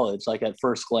out of college, like at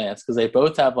first glance, because they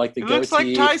both have like the goatee. It looks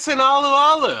like Tyson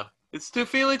Alualu. It's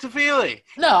Tufele.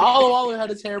 No, Alualu had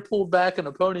his hair pulled back in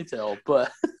a ponytail, but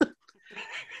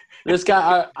this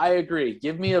guy, I agree.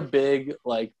 Give me a big,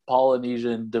 like,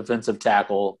 Polynesian defensive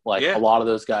tackle. Like, a lot of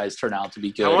those guys turn out to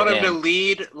be good. I want him to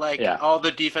lead, like, all the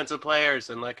defensive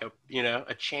players in, like,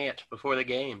 a chant before the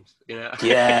games,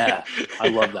 Yeah, I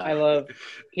love that.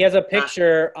 He has a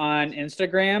picture on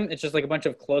Instagram. It's just, like, a bunch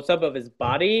of close-up of his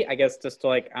body, I guess just to,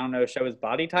 like, I don't know, show his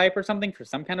body type or something for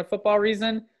some kind of football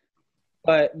reason.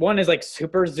 But one is, like,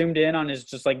 super zoomed in on his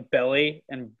just, like, belly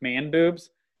and man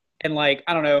boobs. And, like,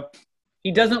 I don't know.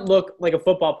 He doesn't look like a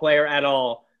football player at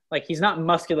all. Like, he's not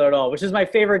muscular at all, which is my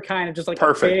favorite kind of just, like,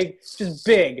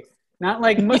 big. Not,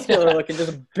 like, muscular looking,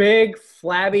 just a big,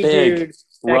 flabby dude.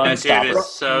 That dude is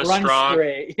so strong.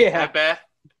 Straight. Yeah. I bet.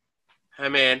 I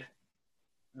mean,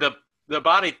 the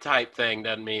body type thing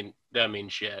doesn't mean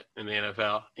shit in the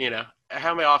NFL.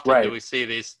 How many often do we see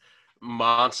these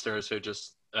monsters who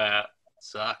just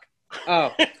suck?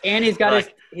 Oh, and he's got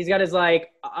his like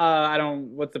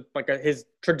his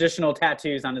traditional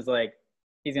tattoos on his leg.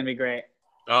 He's gonna be great.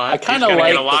 Oh, I kind of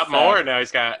like a lot more now.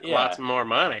 He's got lots more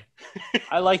money.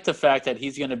 I like the fact that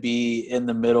he's gonna be in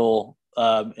the middle,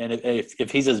 and if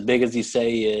he's as big as you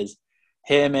say he is,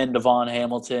 him and Devon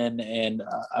Hamilton and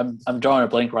I'm drawing a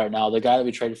blank right now. The guy that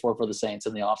we traded for the Saints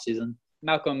in the offseason.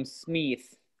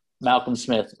 Malcolm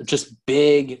Smith, just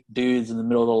big dudes in the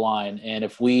middle of the line. And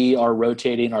if we are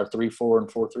rotating our 3-4 and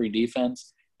 4-3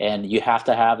 defense and you have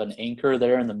to have an anchor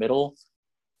there in the middle,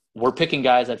 we're picking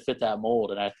guys that fit that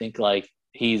mold. And I think like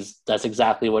that's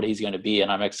exactly what he's going to be.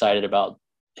 And I'm excited about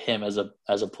him as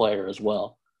a player as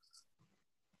well.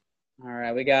 All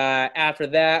right, we got after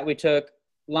that we took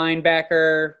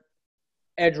linebacker,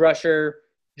 edge rusher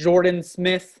Jordan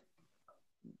Smith,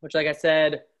 which, like I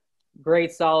said,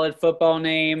 great solid football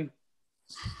name.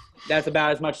 That's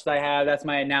about as much as I have. That's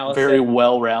my analysis. Very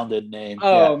well-rounded name.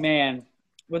 Oh Yeah. Man,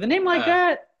 with a name like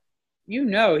that,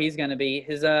 he's gonna be.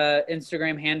 His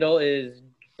Instagram handle is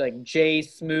like J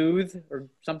Smooth or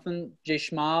something. J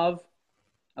Schmav.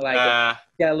 I like it.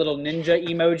 Got a little ninja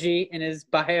emoji in his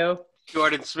bio.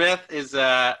 Jordan Smith is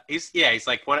he's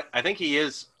like one. I think he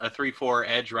is a 3-4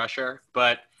 edge rusher,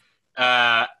 but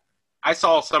I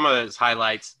saw some of his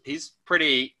highlights. He's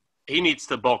pretty. He needs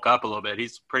to bulk up a little bit.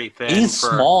 He's pretty thin. He's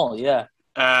small, yeah.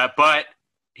 But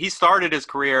he started his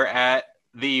career at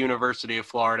the University of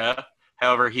Florida.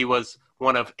 However, he was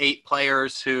one of 8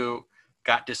 players who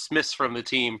got dismissed from the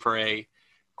team for a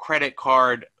credit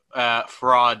card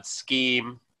fraud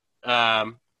scheme.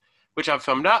 Which, if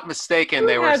I'm not mistaken,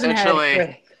 they were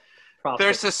essentially –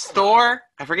 there's a store,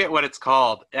 I forget what it's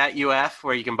called, at UF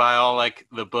where you can buy all, like,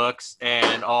 the books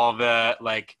and all the,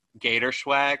 like, Gator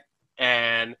swag.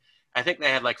 And I think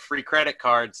they had, like, free credit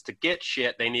cards to get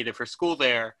shit they needed for school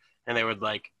there. And they would,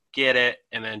 like, get it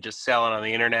and then just sell it on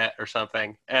the internet or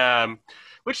something,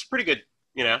 which is pretty good,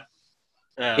 you know.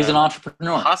 He's an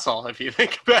entrepreneur. Hustle, if you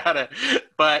think about it.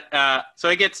 But so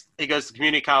he goes to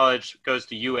community college, goes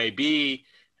to UAB,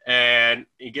 and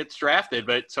he gets drafted.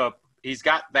 But so he's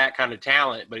got that kind of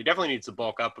talent, but he definitely needs to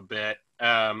bulk up a bit.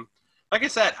 Like I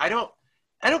said, I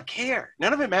don't care.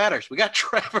 None of it matters. We got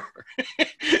Trevor.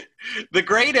 The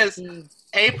grade is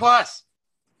A+,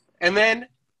 and then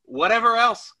whatever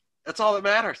else. That's all that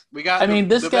matters. We got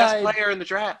the best player in the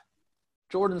draft.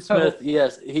 Jordan Smith,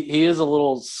 yes, he is a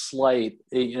little slight.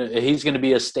 He's going to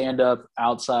be a stand-up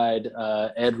outside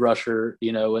edge rusher,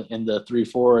 in the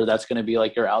 3-4. That's going to be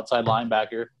like your outside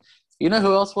linebacker. You know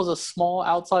who else was a small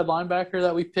outside linebacker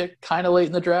that we picked kind of late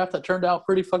in the draft that turned out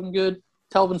pretty fucking good?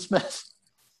 Telvin Smith.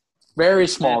 Very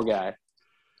small guy.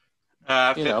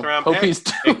 Fifth round hope pick.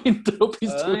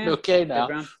 He's doing okay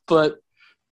now. But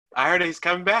I heard he's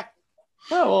coming back.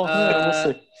 Oh, well,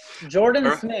 we'll see.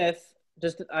 Jordan Smith.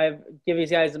 Just I give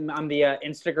these guys on the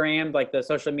Instagram, like the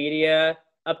social media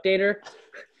updater.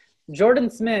 Jordan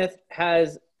Smith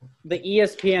has the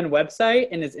ESPN website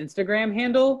and his Instagram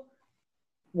handle,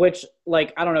 which,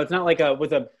 like, I don't know, it's not like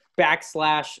with a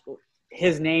backslash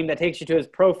his name that takes you to his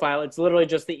profile. It's literally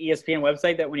just the ESPN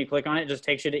website that when you click on it, it just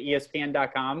takes you to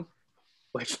ESPN.com,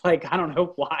 which, like, I don't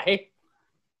know why.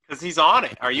 Because he's on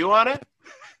it. Are you on it?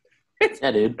 Yeah,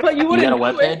 dude. But you wouldn't got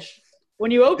a webpage? When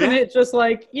you open it, just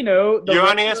like, You're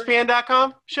on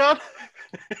ESPN.com, Sean?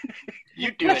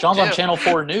 You do it, Sean's too. on Channel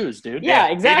 4 News, dude.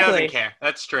 Yeah, exactly. He doesn't care.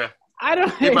 That's true. I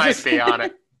don't. He might be on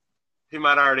it. He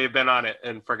might already have been on it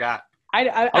and forgot.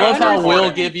 I love how Will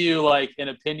give you, like, an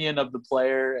opinion of the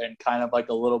player and kind of, like,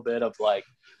 a little bit of, like,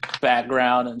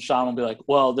 background, and Sean will be like,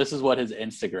 well, this is what his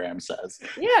Instagram says.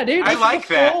 Yeah, dude. I like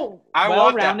that. I want that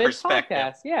well-rounded perspective.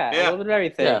 podcast. Yeah, a little bit of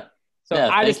everything. Yeah. So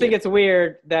I just think it's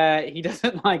weird that he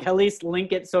doesn't, like, at least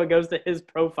link it so it goes to his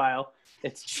profile.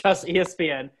 It's just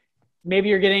ESPN. Maybe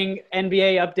you're getting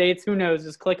NBA updates. Who knows?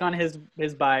 Just click on his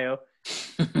bio.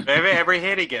 Maybe every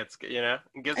hit he gets,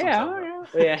 gives him something.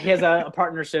 Yeah, he has a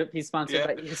partnership. He's sponsored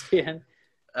by ESPN.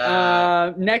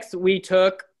 Next, we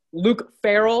took Luke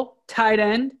Farrell, tight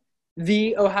end,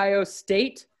 the Ohio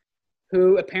State,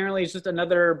 who apparently is just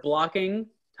another blocking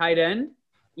tight end,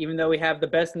 even though we have the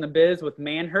best in the biz with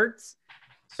Manhurts.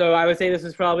 So I would say this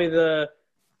is probably the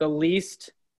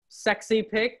least sexy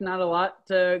pick. Not a lot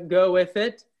to go with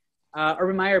it.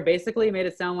 Urban Meyer basically made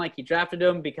it sound like he drafted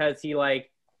him because he, like,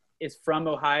 is from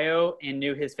Ohio and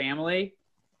knew his family,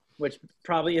 which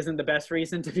probably isn't the best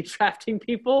reason to be drafting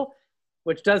people,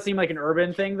 which does seem like an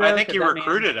Urban thing, though. I think you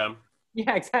recruited him.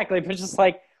 Yeah, exactly. But it's just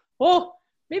like, well,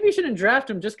 maybe you shouldn't draft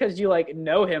him just because you, like,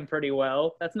 know him pretty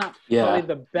well. That's not probably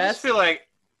the best. I just feel like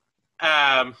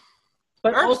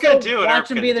but Herb's also gonna do what watch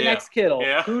Herb's him be gonna the do. next Kittle.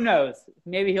 Yeah. Who knows?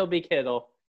 Maybe he'll be Kittle.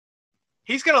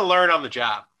 He's going to learn on the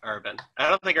job, Urban. I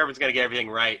don't think Urban's going to get everything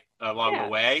right along the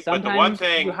way. Sometimes but the one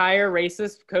thing you hire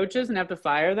racist coaches and have to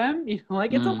fire them. It's a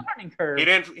learning curve. he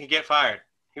didn't get fired.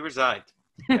 He resigned.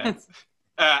 Okay.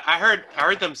 I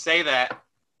heard them say that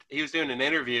he was doing an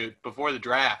interview before the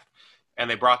draft, and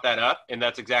they brought that up, and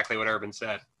that's exactly what Urban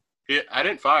said. I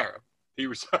didn't fire him. He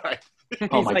resigned.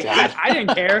 Oh my God. I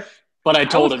didn't care. But I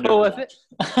told him. Cool with it.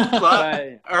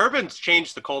 But Urban's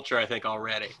changed the culture, I think,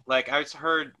 already. Like, I've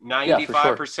heard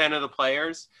 95% of the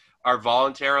players are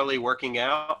voluntarily working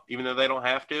out, even though they don't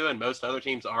have to, and most other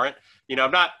teams aren't.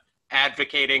 I'm not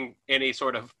advocating any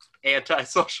sort of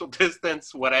anti-social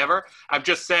distance, whatever. I'm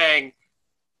just saying,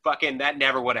 fucking, that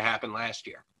never would have happened last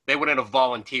year. they wouldn't have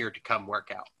volunteered to come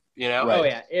work out. You know? Right. Oh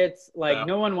yeah, it's like Yeah.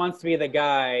 no one wants to be the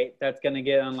guy that's gonna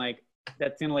get on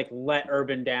that's gonna let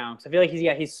Urban down. So I feel like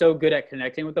he's so good at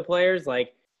connecting with the players.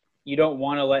 Like you don't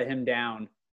want to let him down.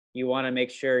 You want to make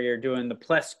sure you're doing the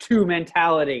 +2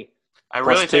 mentality. I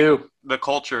really +2. think the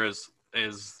culture is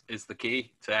the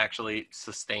key to actually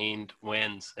sustained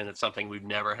wins, and it's something we've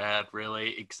never had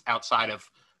really outside of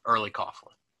early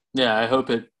Coughlin. Yeah, I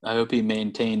hope he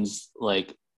maintains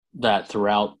like that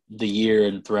throughout the year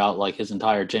and throughout like his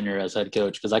entire tenure as head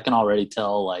coach, because I can already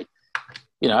tell I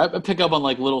pick up on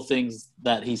like little things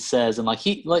that he says, and like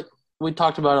we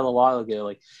talked about it a while ago,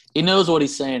 like he knows what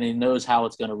he's saying and he knows how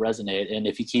it's going to resonate, and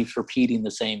if he keeps repeating the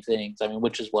same things, I mean,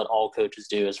 which is what all coaches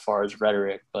do as far as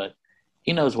rhetoric, but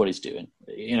he knows what he's doing,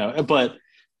 but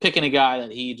picking a guy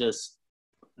that he just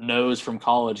knows from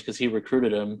college because he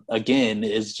recruited him again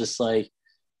is just like,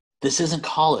 this isn't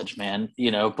college, man,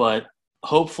 but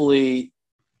hopefully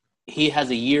he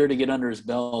has a year to get under his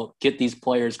belt, get these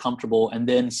players comfortable, and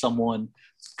then someone,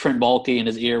 Trent Baalke in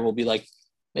his ear, will be like,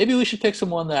 maybe we should pick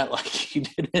someone that like you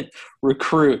didn't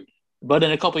recruit. But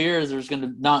in a couple of years, there's going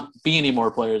to not be any more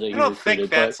players that you recruited. I don't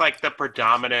think that's like the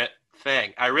predominant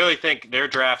thing. I really think their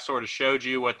draft sort of showed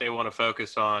you what they want to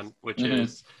focus on, which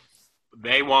is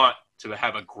they want to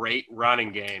have a great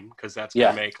running game because that's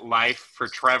going to make life for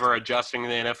Trevor adjusting to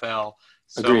the NFL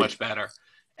so much better.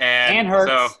 And Hurts.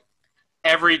 So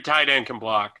every tight end can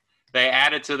block. They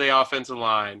added to the offensive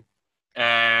line,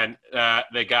 and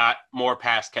they got more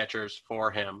pass catchers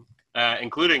for him,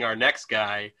 including our next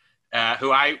guy,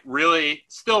 who I really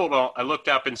I looked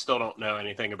up and still don't know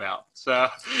anything about. So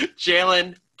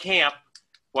Jalen Camp,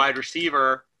 wide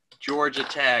receiver, Georgia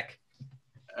Tech.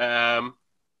 I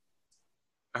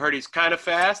heard he's kind of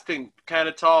fast and kind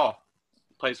of tall.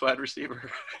 Plays wide receiver.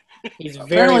 He's very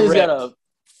Apparently he's ripped. got a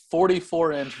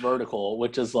 44-inch vertical,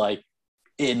 which is like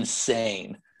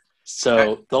insane.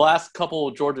 So the last couple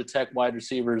of Georgia Tech wide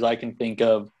receivers I can think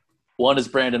of, one is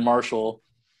Brandon Marshall.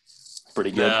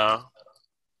 Pretty good. No.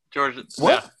 Georgia.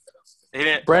 What? No. He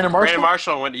didn't. Brandon Marshall? Brandon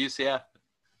Marshall went to UCF.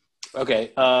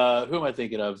 Okay. Who am I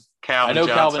thinking of? Calvin I know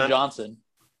Johnson. Calvin Johnson.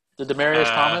 Did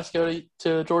Demarius Thomas go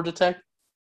to Georgia Tech?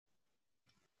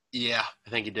 Yeah, I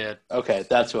think he did. Okay,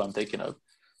 that's who I'm thinking of.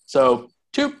 So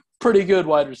two pretty good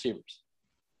wide receivers.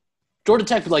 Georgia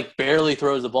Tech like barely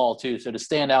throws the ball too, so to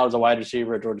stand out as a wide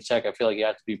receiver at Georgia Tech, I feel like you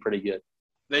have to be pretty good.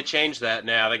 They changed that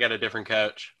now. They got a different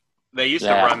coach. They used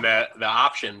to run the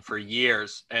option for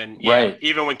years, and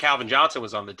even when Calvin Johnson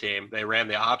was on the team, they ran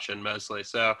the option mostly.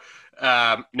 So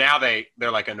now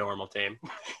they're like a normal team.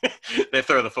 They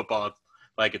throw the football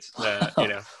like it's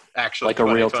actually like a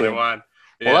real team. Yeah.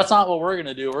 Well, that's not what we're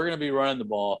gonna do. We're gonna be running the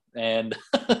ball, and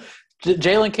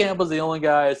Jalen Camp was the only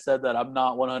guy I said that I'm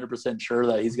not 100% sure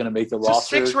that he's gonna make the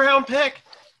roster. It's a 6th-round pick.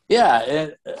 Yeah,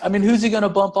 and I mean, who's he gonna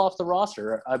bump off the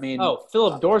roster? I mean,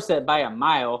 Philip Dorsett by a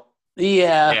mile.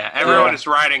 Yeah, everyone is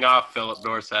writing off Philip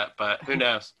Dorsett, but who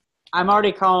knows? I'm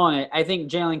already calling it. I think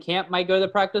Jalen Camp might go to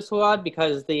the practice squad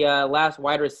because the last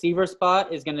wide receiver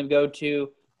spot is going to go to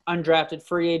undrafted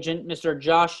free agent Mr.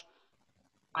 Josh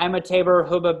Imataber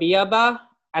Hubabiaba.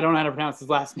 I don't know how to pronounce his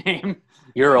last name.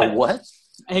 You're a what?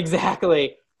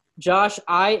 Exactly. Josh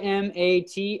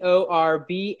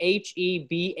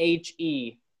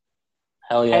Imatorbhebhe.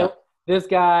 Hell yeah. This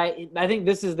guy, I think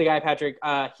this is the guy, Patrick.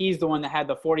 He's the one that had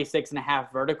the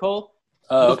 46.5 vertical.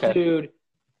 Oh, this okay. dude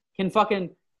can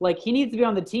fucking he needs to be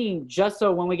on the team just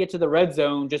so when we get to the red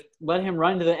zone, just let him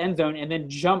run to the end zone and then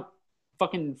jump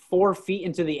fucking 4 feet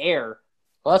into the air.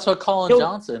 Well, that's what Colin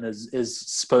Johnson is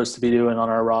supposed to be doing on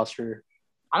our roster.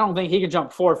 I don't think he can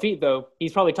jump 4 feet though.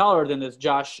 He's probably taller than this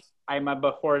Josh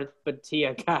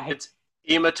Imatorbhebhe guy. It's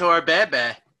Imator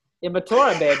Bebe.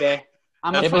 Imatora baby.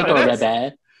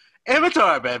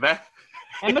 Imator Bebe.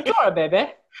 Imatora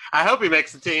baby. I hope he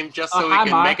makes the team just so we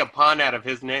can make a pun out of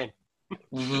his name.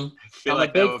 Mm-hmm. I'm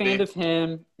a big fan of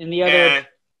him. And the other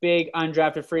big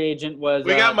undrafted free agent was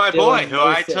we got my Dylan boy who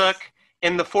Moses. I took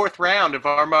in the 4th round of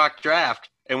our mock draft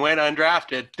and went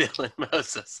undrafted, Dylan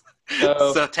Moses.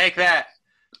 So take that.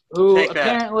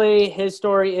 Apparently his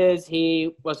story is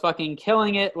he was fucking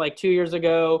killing it like 2 years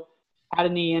ago, had a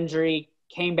knee injury,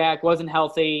 came back, wasn't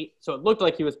healthy, so it looked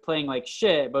like he was playing like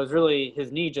shit, but it was really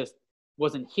his knee just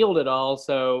wasn't healed at all.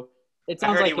 So it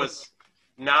sounds like he was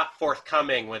not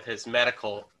forthcoming with his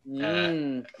medicals.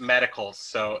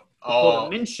 So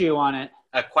pulled a Minshew on it.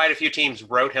 Quite a few teams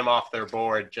wrote him off their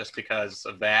board just because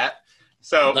of that.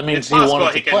 So that means it's possible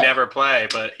he can could never play,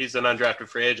 but he's an undrafted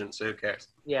free agent, so who cares?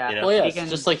 Yeah. You know? Well, yeah,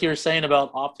 just like you were saying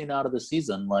about opting out of the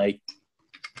season. Like,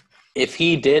 if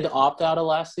he did opt out of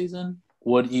last season,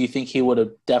 would you think he would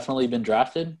have definitely been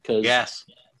drafted? Yes.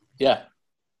 Yeah.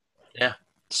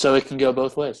 So it can go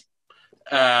both ways.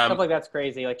 Stuff like that's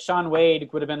crazy. Like Sean Wade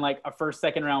would have been like a first,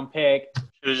 second round pick.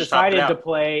 Decided to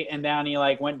play, and then he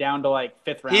like went down to like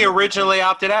fifth round. He originally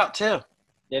opted out too.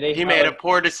 Did he? He made a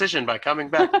poor decision by coming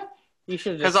back. You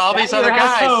should because all these other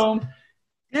guys. Home.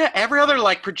 Yeah, every other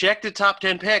like projected top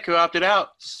 10 pick who opted out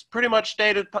pretty much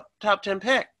stayed a top 10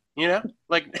 pick. You know,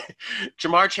 like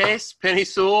Jamar Chase, Penny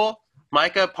Sewell,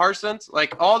 Micah Parsons,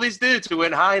 like all these dudes who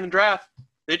went high in the draft,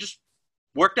 they just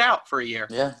worked out for a year.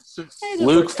 Yeah.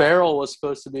 Luke Farrell was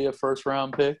supposed to be a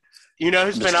first-round pick. You know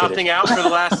who's been opting out for the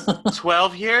last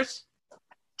 12 years?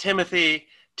 Timothy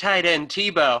tight end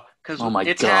Tebow, because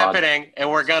it's happening,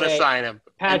 and we're going to sign him.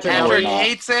 Patrick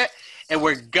hates it, and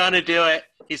we're going to do it.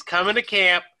 He's coming to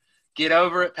camp. Get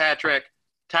over it, Patrick.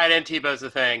 Tight end Tebow's the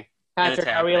thing. Patrick,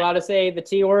 are we allowed to say the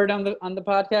T word on the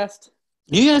podcast?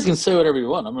 You guys can say whatever you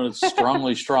want. I'm going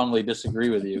to strongly disagree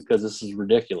with you because this is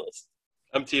ridiculous.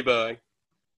 I'm Tebowing.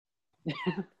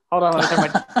 Hold on, let me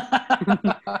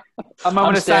turn a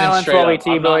moment of silence while we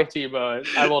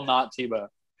Tebow. I will not Tebow.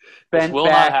 This will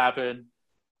not happen.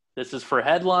 This is for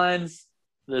headlines.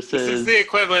 This is the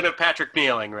equivalent of Patrick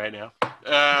kneeling right now.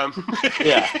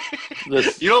 Yeah.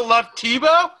 You don't love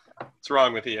Tebow? What's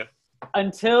wrong with you?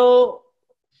 Until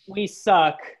we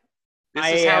suck.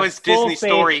 This is how his Disney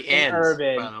story ends,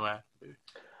 by the way.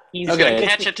 He's going to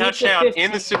catch a touchdown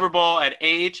in the Super Bowl at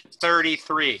age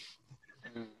 33.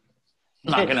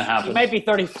 Not going to happen. He might be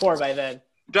 34 by then.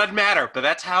 Doesn't matter, but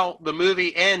that's how the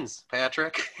movie ends,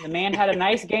 Patrick. The man had a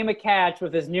nice game of catch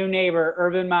with his new neighbor,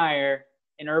 Urban Meyer,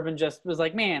 and Urban just was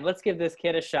like, man, let's give this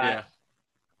kid a shot.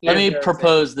 Yeah. Let me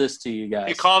propose this to you guys.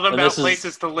 You call them about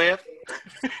places to live?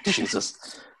 Jesus.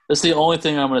 This is the only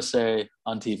thing I'm going to say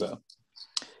on Tebow.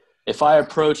 If I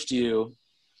approached you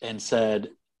and said,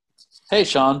 hey,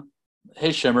 Sean,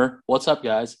 hey, Shimmer, what's up,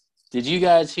 guys? Did you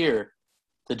guys hear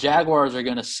the Jaguars are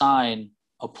going to sign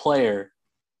a player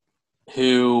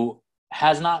who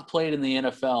has not played in the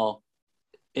NFL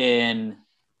in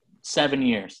 7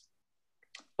 years?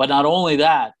 But not only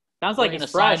that, sounds like he's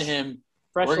fresh.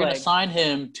 We're going to sign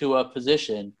him to a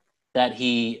position that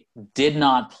he did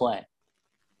not play.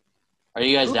 Are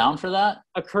you guys down for that?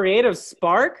 A creative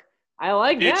spark? I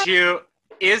like that.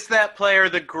 Is that player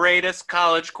the greatest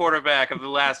college quarterback of the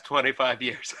last 25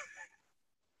 years?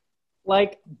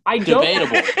 Like, I don't.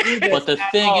 Debatable. But the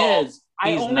thing is,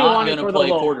 he's not going to play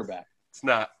quarterback. It's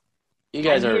not. You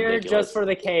guys are here ridiculous. Just for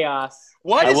the chaos.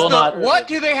 What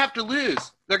do they have to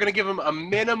lose? They're going to give him a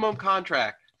minimum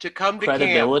contract to come to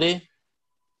credibility? Camp.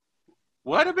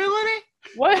 What ability?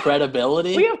 What?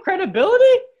 Credibility? We have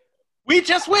credibility? We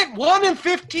just went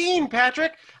 1-15,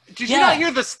 Patrick. Did you not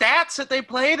hear the stats that they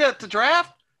played at the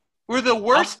draft? We're the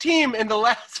worst team in the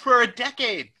last for a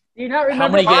decade. Do you not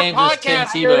remember how many games Tim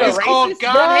Tebow is called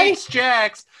God Hates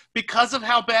Jags because of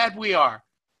how bad we are.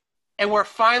 And we're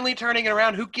finally turning it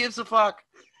around. Who gives a fuck?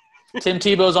 Tim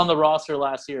Tebow's on the roster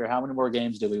last year. How many more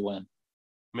games did we win?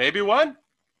 Maybe one.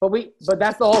 But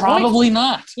that's the whole point. Probably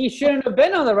not. He shouldn't have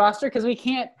been on the roster because we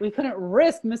couldn't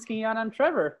risk missing out on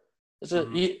Trevor.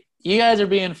 You guys are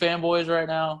being fanboys right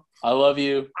now. I love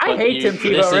you. I hate Tim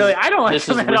Tebow, really. I don't like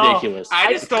him at all. This is ridiculous.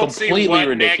 I just don't see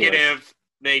what negative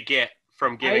they get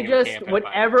from giving him camp.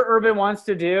 Whatever Urban wants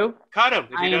to do, cut him.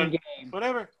 I am game.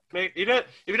 Whatever. If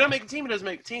you don't make the team, he doesn't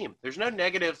make the team. There's no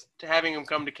negatives to having him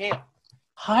come to camp.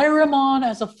 Hire him on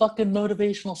as a fucking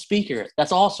motivational speaker.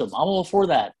 That's awesome. I'm all for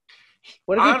that.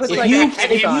 What if you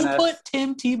put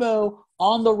Tim Tebow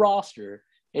on the roster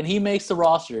and he makes the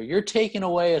roster, you're taking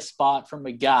away a spot from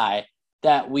a guy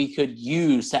that we could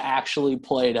use to actually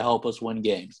play to help us win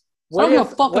games. What if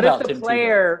the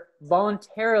player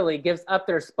voluntarily gives up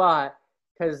their spot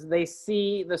because they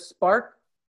see the spark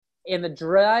and the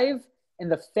drive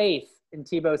and the faith in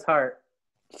Tebow's heart?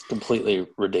 It's completely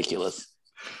ridiculous.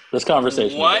 This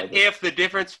conversation. What if the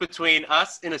difference between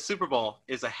us in a Super Bowl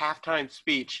is a halftime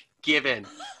speech given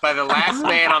by the last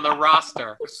man on the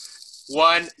roster?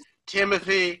 One,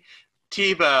 Timothy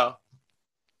Tebow.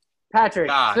 Patrick,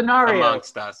 God scenario.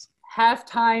 Amongst us.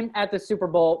 Halftime at the Super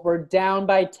Bowl, we're down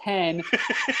by 10.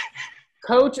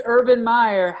 Coach Urban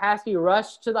Meyer has to be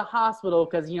rushed to the hospital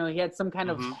because, he had some kind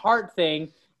of heart thing.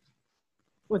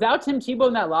 Without Tim Tebow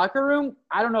in that locker room,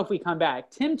 I don't know if we come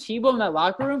back. Tim Tebow in that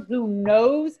locker room, who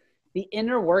knows the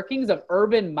inner workings of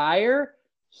Urban Meyer,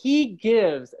 he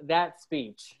gives that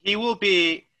speech. He will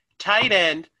be tight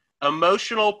end,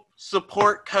 emotional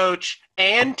support coach,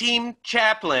 and team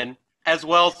chaplain, as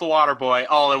well as the water boy,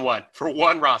 all in one, for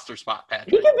one roster spot,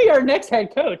 Patrick. He could be our next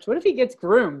head coach. What if he gets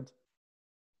groomed?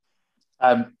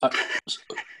 I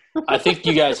think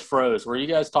you guys froze. Were you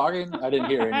guys talking? I didn't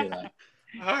hear any of that.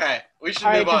 All right, we should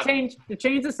All right, move on. to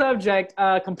change the subject,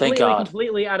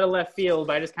 completely out of left field,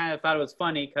 but I just kind of thought it was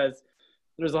funny because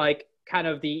there's like kind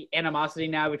of the animosity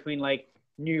now between like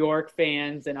New York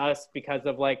fans and us because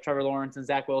of like Trevor Lawrence and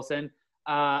Zach Wilson.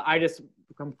 I just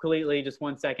completely, just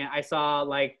 1 second, I saw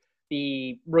like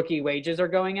the rookie wages are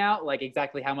going out, like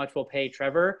exactly how much we'll pay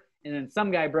Trevor. And then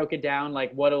some guy broke it down,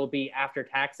 like what it'll be after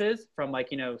taxes from like,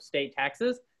 state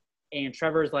taxes. And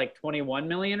Trevor's like 21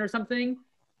 million or something.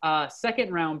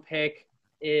 Second round pick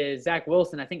is Zach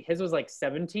Wilson. I think his was like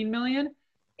 17 million.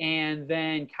 And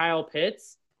then Kyle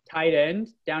Pitts, tight end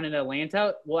down in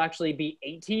Atlanta, will actually be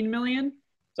 18 million.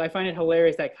 So I find it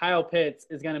hilarious that Kyle Pitts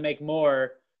is going to make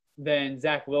more than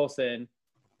Zach Wilson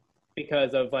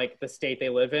because of like the state they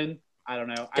live in. I don't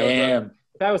know. Damn.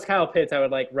 If I was Kyle Pitts, I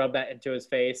would like rub that into his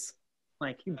face.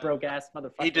 Like, you broke ass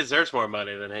motherfucker. He deserves more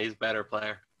money than he's a better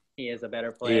player. He is a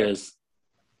better player. He is.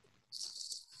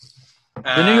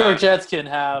 The New York Jets can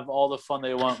have all the fun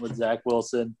they want with Zach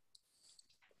Wilson.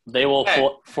 They will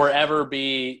forever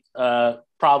be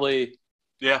probably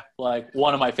like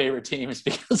one of my favorite teams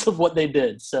because of what they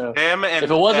did. So if it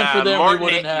wasn't for them, we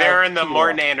wouldn't have. They're in the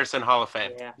Morton Anderson Hall of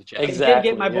Fame. Yeah. Exactly. I did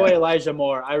get my boy Elijah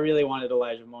Moore. I really wanted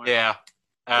Elijah Moore. Yeah.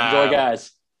 Enjoy,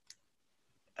 guys.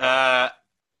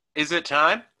 Is it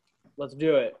time? Let's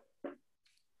do it.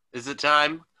 Is it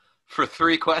time for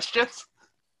 3 questions?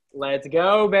 Let's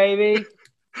go, baby.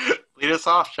 Lead us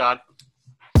off, Sean.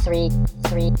 Three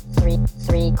question.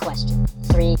 Three question.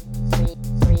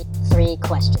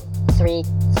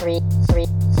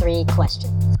 Three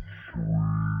question.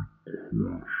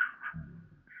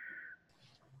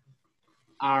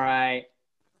 All right.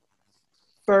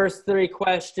 First 3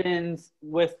 questions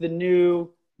with the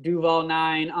new Duval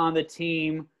 9 on the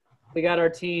team. We got our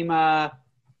team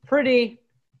pretty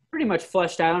much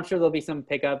fleshed out. I'm sure there'll be some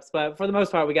pickups, but for the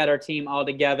most part, we got our team all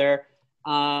together.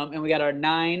 And we got our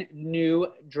 9 new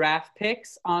draft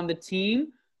picks on the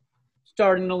team.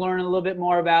 Starting to learn a little bit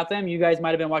more about them. You guys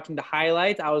might have been watching the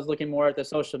highlights. I was looking more at the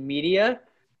social media.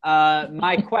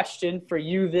 My question for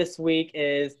you this week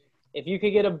is, if you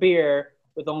could get a beer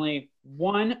with only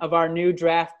one of our new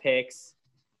draft picks,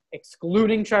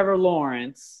 excluding Trevor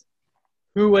Lawrence,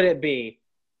 who would it be?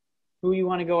 Who you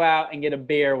want to go out and get a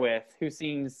beer with? Who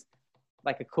seems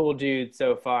like a cool dude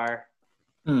so far?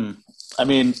 I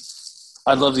mean,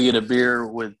 I'd love to get a beer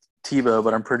with Tebow,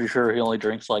 but I'm pretty sure he only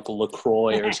drinks like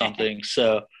LaCroix or something.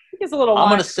 So It's a little I'm wine.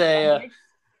 going to say,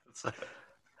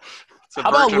 how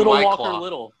about Little Walker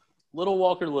Little? Little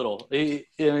Walker Little. He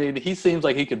seems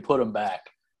like he could put him back.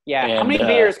 Yeah. And, how many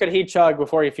beers could he chug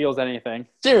before he feels anything?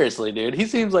 Seriously, dude. He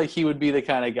seems like he would be the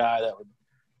kind of guy that would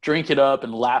drink it up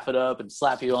and laugh it up and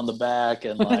slap you on the back.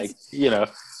 And, like,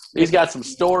 he's got some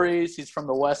stories. He's from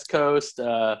the West Coast.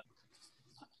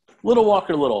 Little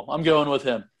Walker Little. I'm going with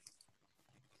him.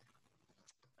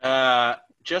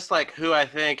 Just like who I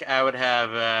think I would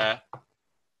have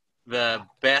the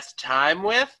best time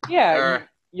with? Yeah. Or,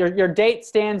 Your date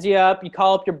stands you up. You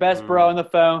call up your best bro on the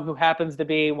phone who happens to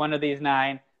be one of these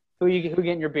 9. Who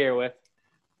getting your beer with?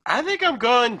 I think I'm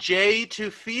going Jay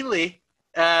Tufili.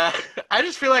 I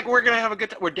just feel like we're going to have a good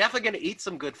time. We're definitely going to eat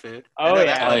some good food. Oh, I know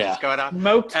yeah. That's what's going on.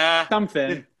 Smoked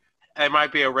something. It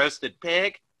might be a roasted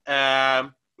pig.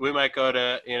 We might go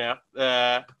to,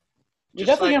 You're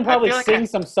definitely going to probably sing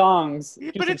some songs.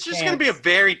 But it's just going to be a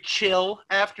very chill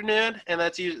afternoon, and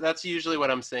that's usually what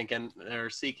I'm thinking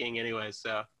or seeking anyway,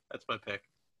 so that's my pick.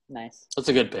 Nice. That's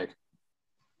a good pick.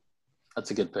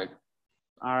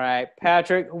 All right.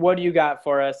 Patrick, what do you got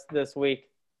for us this week?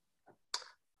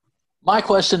 My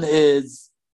question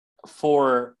is,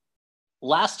 for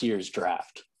last year's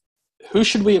draft, who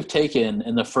should we have taken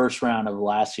in the first round of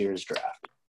last year's draft?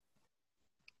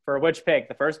 For which pick?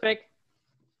 The first pick?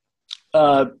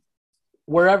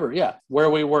 Wherever, yeah. Where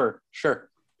we were,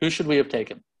 sure. Who should we have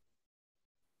taken?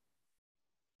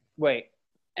 Wait.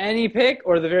 Any pick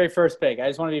or the very first pick? I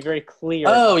just want to be very clear.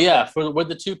 Oh, yeah. With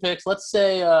the 2 picks, let's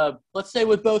say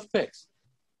with both picks.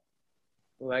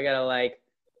 Ooh, I gotta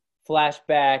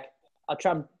flashback.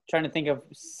 I'm trying to think of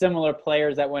similar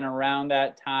players that went around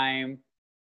that time,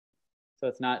 so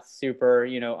it's not super,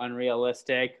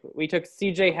 unrealistic. We took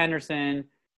C.J. Henderson,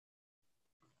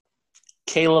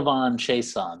 Kayvon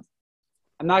Chason.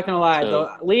 I'm not gonna lie.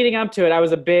 Though, leading up to it, I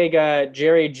was a big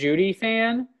Jerry Jeudy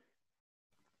fan.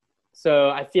 So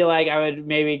I feel like I would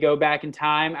maybe go back in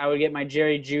time. I would get my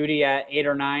Jerry Jeudy at 8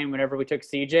 or 9 whenever we took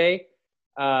CJ.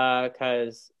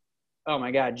 Because, oh,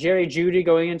 my God, Jerry Jeudy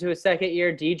going into his second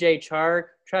year, DJ Chark,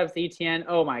 Travis Etienne.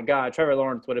 Oh, my God, Trevor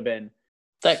Lawrence would have been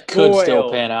that could still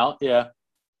pan out, yeah.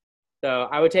 So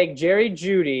I would take Jerry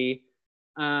Jeudy.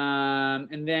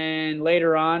 And then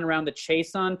later on, around the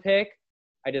Chason pick,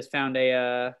 I just found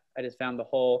the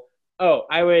whole. Oh,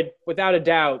 I would without a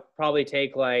doubt probably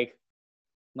take like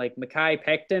Mekhi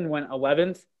Becton went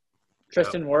 11th,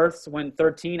 Tristan Wirfs went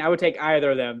 13. I would take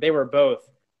either of them. They were both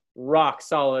rock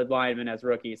solid linemen as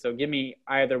rookies. So give me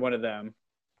either one of them.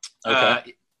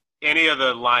 Okay. Any of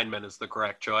the linemen is the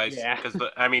correct choice. Yeah. Because,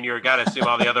 you got to assume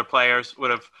all the other players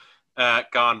would have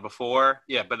gone before.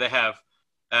 Yeah, but they have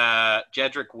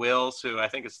Jedrick Wills, who I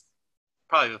think is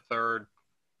probably the third.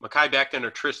 Mekhi Becton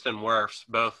or Tristan Wirfs,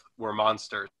 both were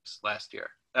monsters last year.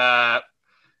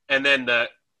 And then the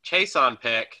Chase-on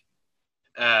pick,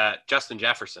 Justin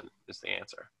Jefferson is the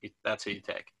answer. That's who you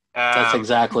take. That's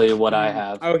exactly what I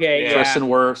have. Okay, yeah. Tristan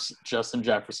Wirfs, Justin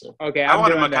Jefferson. Okay, I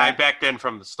wanted doing Mekhi that. Becton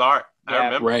from the start. I Yeah.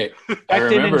 remember. Right. I Becton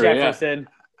and remember, yeah. Jefferson.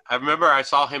 I remember I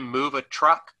saw him move a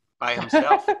truck by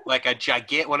himself, like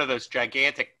one of those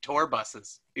gigantic tour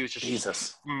buses. He was just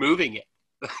Jesus. moving it.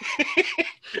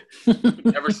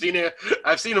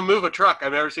 I've seen him move a truck.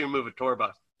 I've never seen him move a tour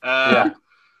bus. Yeah.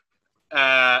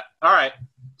 All right.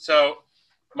 So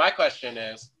my question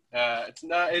is,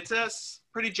 it's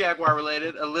pretty Jaguar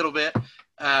related a little bit.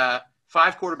 5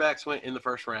 quarterbacks went in the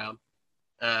first round.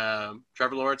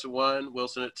 Trevor Lawrence at 1,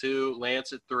 Wilson at 2,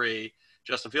 Lance at 3,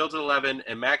 Justin Fields at 11,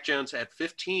 and Mac Jones at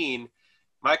 15.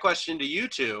 My question to you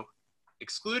two,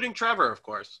 excluding Trevor, of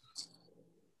course,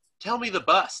 tell me the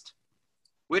bust.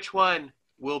 Which one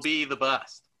will be the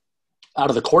bust? Out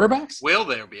of the quarterbacks? Will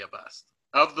there be a bust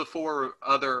of the 4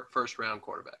 other first-round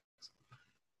quarterbacks?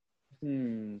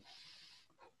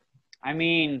 I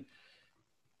mean,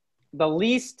 the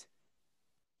least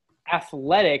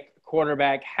athletic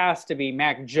quarterback has to be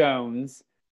Mac Jones.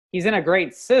 He's in a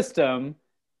great system,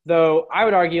 though I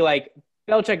would argue like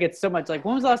Belichick gets so much like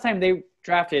when was the last time they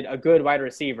drafted a good wide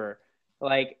receiver?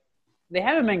 Like they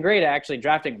haven't been great at actually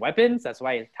drafting weapons. That's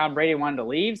why Tom Brady wanted to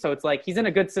leave. So it's like he's in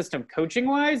a good system coaching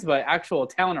wise, but actual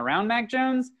talent around Mac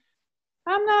Jones,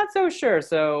 I'm not so sure.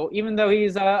 So even though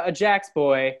he's a Jax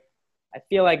boy, I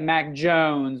feel like Mac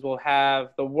Jones will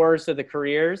have the worst of the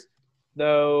careers.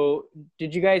 Though,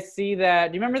 did you guys see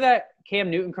that? Do you remember that Cam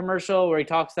Newton commercial where he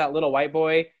talks to that little white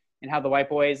boy and how the white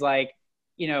boy is like,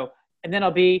 and then I'll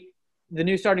be the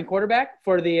new starting quarterback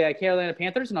for the Carolina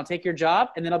Panthers and I'll take your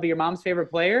job and then I'll be your mom's favorite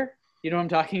player. You know what I'm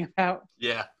talking about?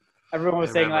 Yeah. Everyone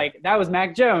was saying like, that was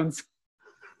Mac Jones.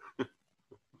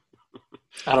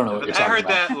 I don't know what you're I talking heard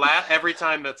about. that every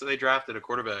time that they drafted a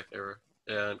quarterback, they were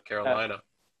in Carolina.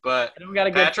 But I don't got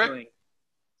a good Patrick, feeling.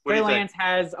 what do Trey you Lance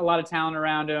has a lot of talent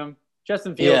around him.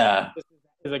 Justin Fields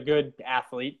is a good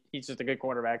athlete. He's just a good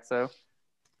quarterback. So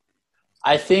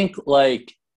I think,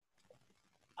 like,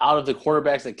 out of the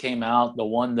quarterbacks that came out, the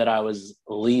one that I was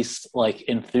least, like,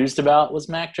 enthused about was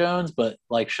Mac Jones. But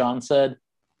like Sean said,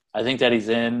 I think that he's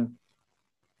in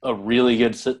a really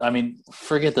good – I mean,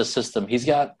 forget the system. He's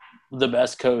got the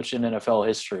best coach in NFL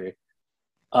history.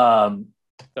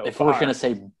 If we're going to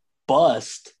say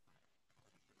bust,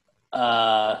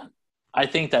 I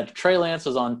think that Trey Lance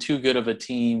is on too good of a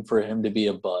team for him to be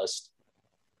a bust.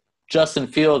 Justin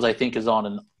Fields, I think, is on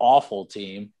an awful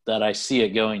team that I see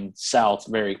it going south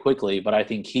very quickly, but I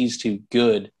think he's too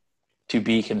good to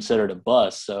be considered a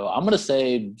bust. So I'm going to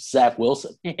say Zach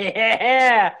Wilson.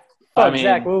 Yeah. Fuck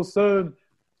Zach Wilson.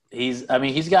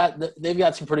 They've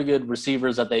got some pretty good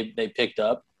receivers that they picked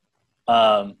up.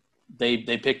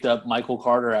 They picked up Michael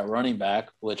Carter at running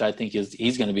back, which I think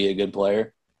he's going to be a good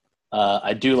player.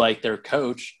 I do like their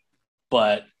coach,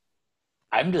 but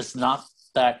I'm just not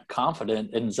that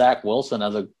confident in Zach Wilson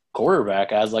as a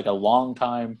quarterback, as like a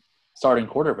long-time starting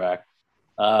quarterback.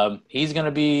 He's going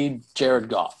to be Jared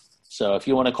Goff. So if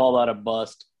you want to call that a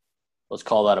bust, let's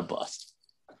call that a bust.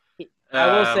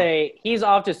 I will say he's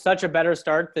off to such a better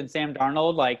start than Sam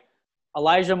Darnold. Like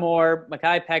Elijah Moore,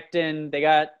 Mekhi Becton, they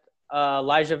got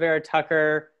Elijah Vera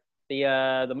Tucker,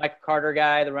 the Michael Carter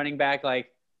guy, the running back. Like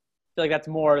I feel like that's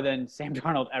more than Sam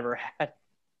Darnold ever had.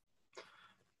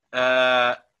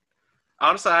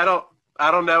 Honestly,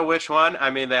 I don't know which one. I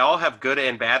mean, they all have good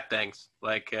and bad things.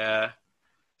 Like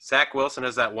Zach Wilson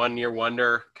has that 1-year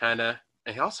wonder kind of.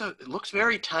 And he also looks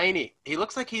very tiny. He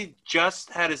looks like he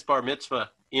just had his bar mitzvah.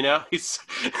 He's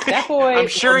that boy. I'm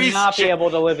sure will he's not be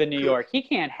able to live in New York. He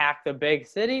can't hack the big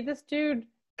city. This dude.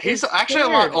 He's actually a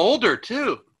lot older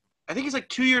too. I think he's like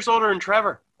 2 years older than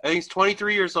Trevor. I think he's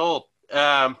 23 years old,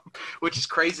 which is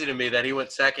crazy to me that he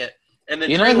went second. And then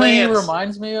Trey Lance, who he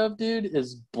reminds me of, dude,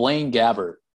 is Blaine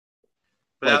Gabbert.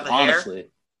 Without the honestly, hair?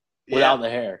 Without the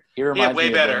hair. He reminds me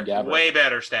of Blaine Gabbert. Way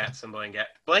better stats than Blaine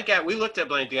Gabbert. We looked at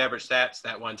Blaine Gabbert's stats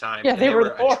that one time. Yeah, and they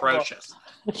were atrocious.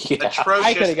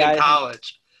 Atrocious in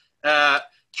college.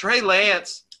 Trey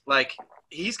Lance, like,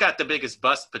 he's got the biggest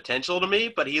bust potential to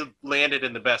me, but he landed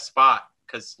in the best spot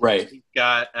because Right. he's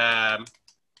got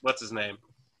what's his name?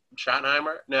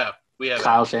 Schottenheimer? No, we have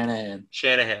Kyle Shanahan.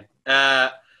 Shanahan.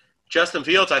 Justin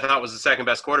Fields, I thought, was the second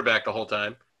best quarterback the whole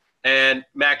time, and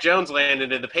Mac Jones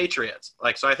landed in the Patriots.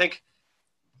 So I think,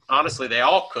 honestly, they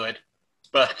all could,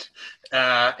 but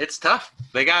it's tough.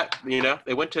 They got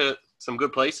they went to some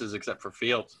good places except for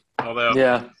Fields. Although,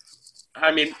 Yeah. I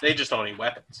mean, they just don't need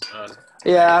weapons.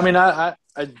 Yeah, I mean,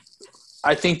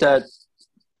 I think that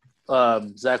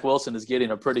Zach Wilson is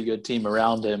getting a pretty good team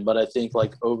around him, but I think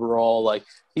overall,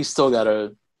 he's still got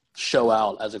to show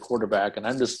out as a quarterback, and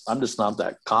I'm just not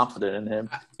that confident in him.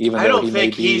 Even I though don't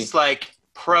think he's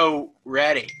pro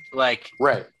ready, right.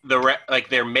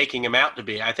 They're making him out to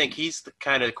be. I think he's the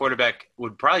kind of quarterback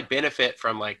would probably benefit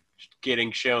from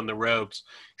getting shown the ropes.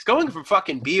 He's going from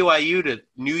fucking BYU to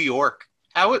New York.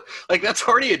 That's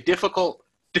already a difficult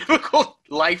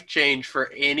life change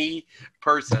for any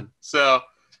person. So.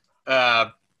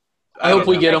 I hope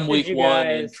we get him week you 1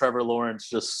 guys. and Trevor Lawrence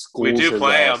just schools We do his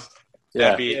play him. ass.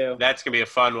 Yeah. That's gonna be a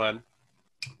fun one.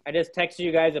 I just texted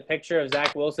you guys a picture of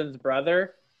Zach Wilson's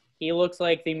brother. He looks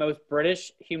like the most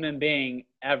British human being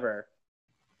ever.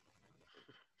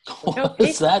 What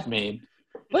does that mean?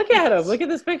 Look at him. Look at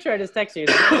this picture I just texted you.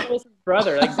 Zach Wilson's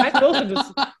brother. Zach Wilson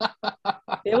just.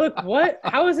 They look what?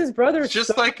 How is his brother? Just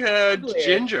so like a uglier?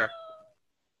 ginger.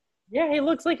 Yeah, he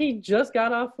looks like he just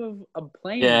got off of a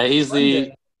plane. Yeah, he's in London.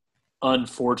 the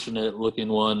unfortunate looking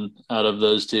one out of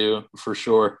those two for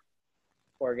sure.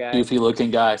 Poor guy. Goofy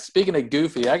looking guy. Speaking of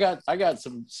goofy, I got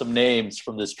some names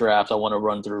from this draft I want to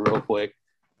run through real quick.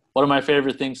 One of my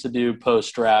favorite things to do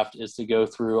post draft is to go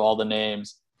through all the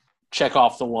names, check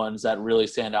off the ones that really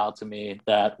stand out to me,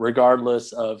 that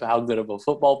regardless of how good of a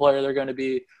football player they're going to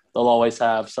be, they'll always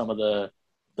have some of the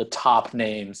top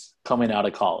names coming out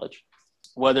of college.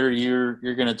 Whether you're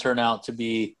going to turn out to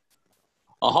be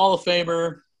a Hall of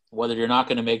Famer, whether you're not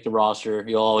going to make the roster,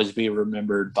 you'll always be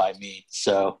remembered by me.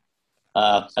 So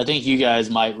I think you guys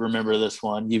might remember this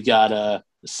one. You've got a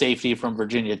safety from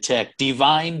Virginia Tech,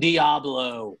 Divine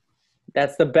Diablo.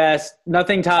 That's the best.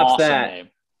 Nothing tops that.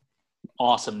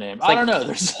 Awesome name. I don't know.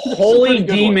 There's Holy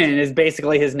Demon is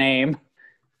basically his name.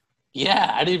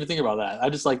 Yeah, I didn't even think about that. I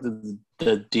just like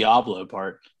the Diablo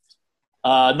part.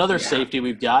 Another safety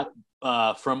we've got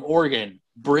from Oregon,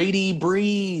 Brady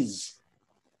Breeze.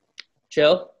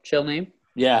 Chill name.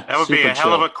 Yeah, That would be a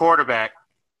hell of a quarterback.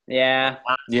 Yeah.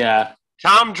 Yeah.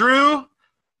 Tom Drew,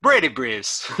 Brady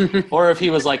Breeze. Or if he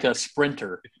was like a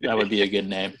sprinter, that would be a good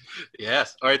name.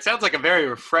 Yes. Or it sounds like a very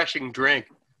refreshing drink.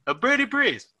 A Brady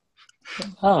Breeze.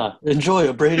 Enjoy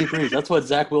a Brady Breeze. That's what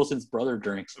Zach Wilson's brother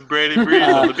drinks. Brady Breeze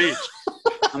on the beach.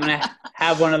 I'm going to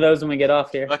have one of those when we get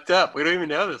off here. Fucked up. We don't even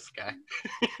know this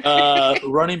guy.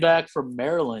 Running back from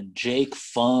Maryland, Jake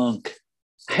Funk.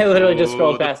 I literally just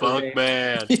scrolled the past his Funk name.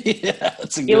 Man. Yeah,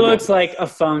 that's a good He looks one. like a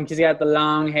funk. He's got the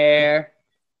long hair.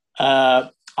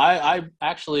 I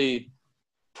actually,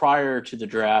 prior to the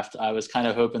draft, I was kind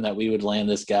of hoping that we would land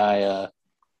this guy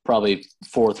probably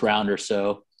 4th round or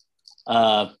so.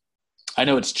 I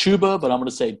know it's Chuba, but I'm going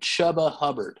to say Chuba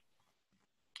Hubbard.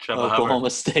 Chuba Oklahoma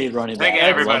Hubbard. State running I back. think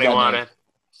everybody love that wanted. name.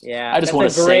 Yeah. I just that's wanna a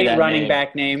say great that running name.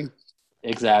 back name.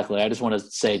 Exactly. I just want to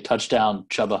say touchdown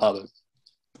Chuba Hubbard.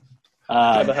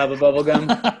 Hubba Hubba Bubblegum.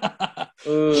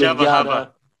 Ooh. Chubba got,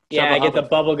 Hubba. Yeah, Chubba I get the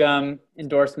Hubbard. bubblegum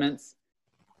endorsements.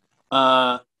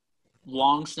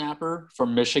 Long snapper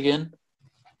from Michigan,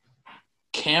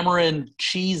 Cameron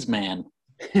Cheeseman.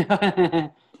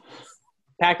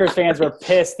 Packers fans were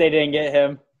pissed they didn't get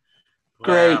him.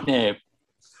 Great Wow. name.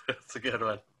 That's a good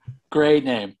one. Great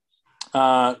name.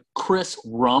 Chris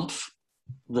Rumpf,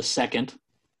 the second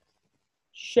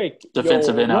Shake.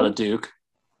 defensive your end out of rump. Duke.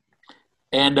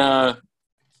 And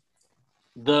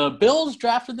the Bills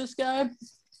drafted this guy.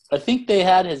 I think they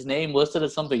had his name listed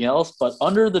as something else, but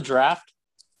under the draft,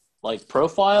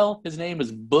 profile, his name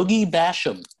is Boogie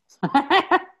Basham.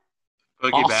 Boogie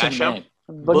Awesome Basham. name.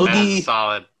 Boogie. Boogie- That's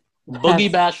solid.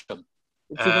 Boogie Basham.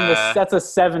 It's even that's a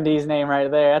 70s name right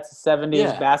there. That's a 70s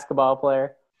Yeah. basketball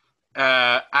player.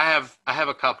 I have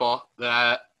a couple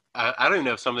that I don't even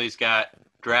know if some of these got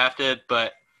drafted,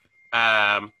 but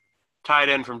tight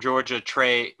end from Georgia,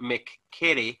 Trey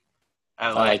McKitty.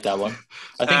 I like that one.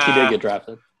 I think he did get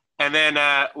drafted. And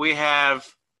then we have,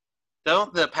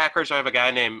 don't the Packers have a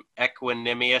guy named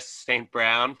Equanimous St.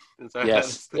 Brown? Is that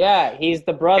Yes. Yeah, he's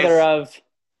the brother His- of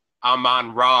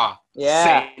Amon Ra.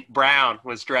 Yeah. St. Brown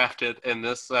was drafted in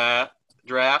this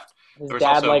draft. his There was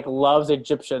dad. also- Loves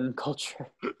Egyptian culture.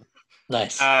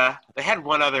 Nice. They had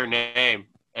one other name.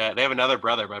 They have another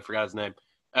brother, but I forgot his name.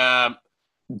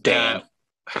 Dan.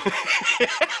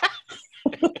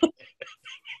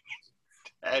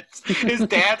 His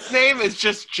dad's name is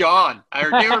just John. I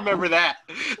do remember that.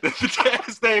 The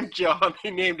dad's name John.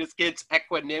 He named his kids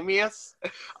Equanimous,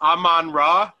 Amon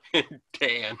Ra, and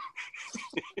Dan.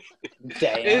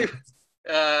 Damn.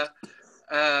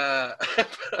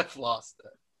 I've lost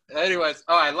it. Anyways,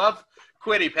 I love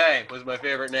Kwity Paye was my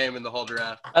favorite name in the whole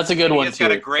draft. That's a good one, He's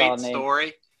got a too. great Solid name.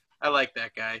 story. I like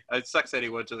that guy. It sucks that he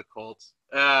went to the Colts.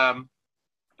 But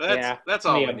that's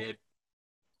all we Yeah. need.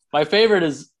 My favorite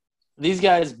is these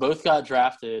guys both got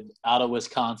drafted out of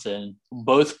Wisconsin,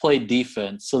 both played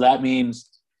defense. So that means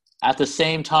at the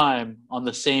same time on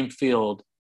the same field,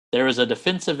 there is a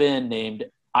defensive end named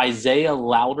Isaiah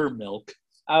Loudermilk.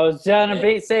 I was trying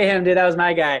to say him, dude. That was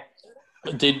my guy.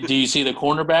 Do you see the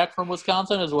cornerback from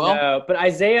Wisconsin as well? No, but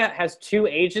Isaiah has 2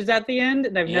 H's at the end,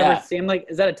 and I've Yeah. never seen. Like,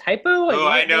 is that a typo? Like, Oh,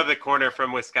 I know the corner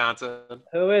from Wisconsin.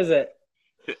 Who is it?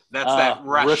 That's that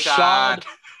Rashad.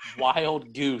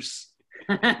 Wild Goose.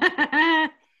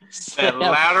 That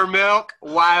Loudermilk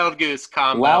Wild Goose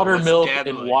combo. was Loudermilk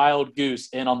deadly. and Wild Goose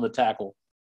in on the tackle.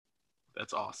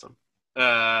 That's awesome.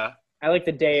 I like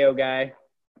the Deo guy.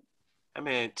 I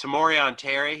mean, Tamorion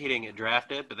Terry, he didn't get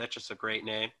drafted, but that's just a great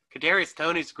name. Kadarius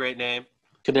Toney's a great name.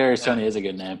 Kadarius Toney is a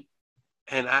good name.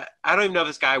 And I don't even know if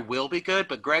this guy will be good,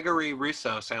 but Gregory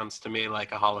Rousseau sounds to me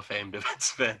like a Hall of Fame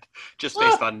defensive end, just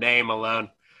based on name alone.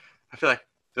 I feel like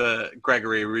the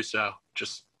Gregory Rousseau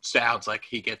just sounds like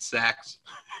he gets sacks.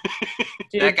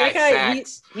 Dude, That guy he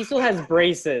sacks. still has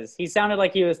braces. He sounded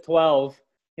like he was 12.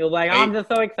 He was like, I'm just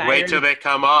so excited. Wait till they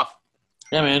come off.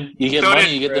 Yeah, man. You get So money,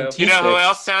 did- you get them You T-shirts. You know who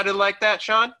else sounded like that,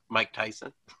 Sean? Mike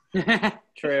Tyson.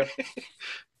 True.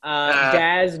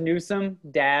 Daz Newsome.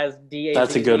 Daz, D-A-Z-Z.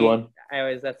 That's a good one.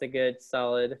 That's a good,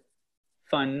 solid,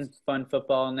 fun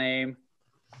football name.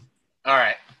 All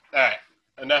right.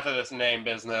 Enough of this name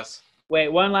business. Wait,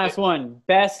 one last one.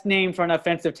 Best name for an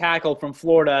offensive tackle from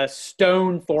Florida,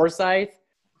 Stone Forsythe.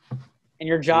 And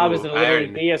your job is Ooh, to I literally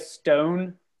already- be a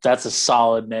stone. That's a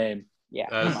solid name. Yeah.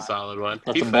 That was come a on. solid one.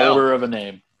 That's He a fell. boulder of a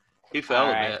name. He fell All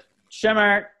a right. bit.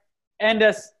 Shimmer, end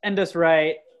us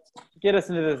right. Get us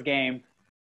into this game.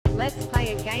 Let's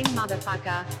play a game,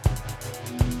 motherfucker.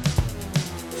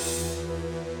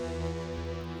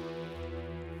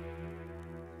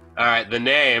 All right, the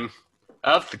name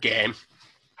of the game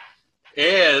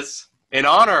is in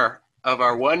honor of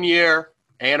our 1-year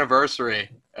anniversary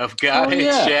of God Oh, Hates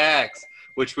yeah. Jags,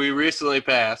 which we recently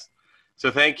passed.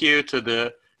 So thank you to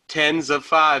the tens of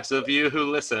fives of you who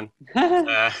listen.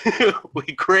 We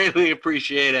greatly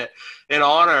appreciate it. In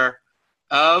honor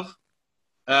of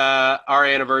our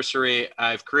anniversary,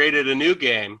 I've created a new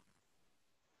game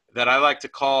that I like to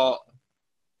call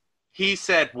He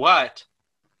Said What,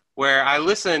 where I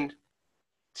listened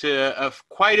to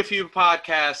quite a few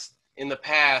podcasts in the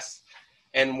past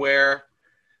and where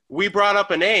we brought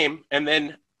up a name and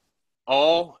then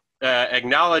all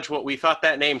acknowledge what we thought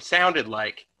that name sounded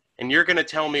like. And you're going to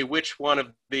tell me which one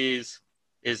of these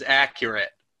is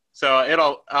accurate.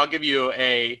 So I'll give you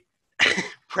a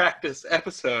practice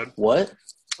episode What?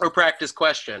 or practice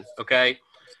question, okay?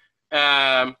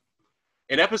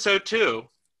 In episode 2,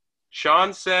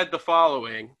 Sean said the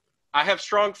following: I have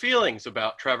strong feelings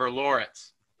about Trevor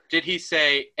Lawrence. Did he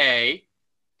say A,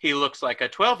 he looks like a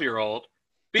 12-year-old,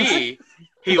 B,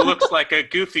 he looks like a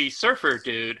goofy surfer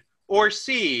dude, or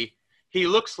C, he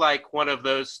looks like one of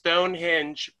those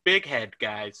Stonehenge big head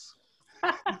guys?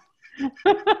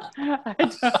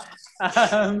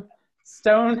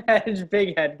 Stonehenge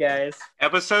big head guys.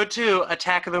 Episode 2,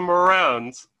 Attack of the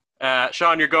Maroons.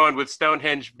 Sean, you're going with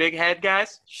Stonehenge big head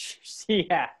guys?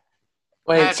 Yeah.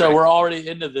 Wait, Patrick. so we're already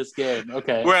into this game.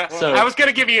 Okay. So I was going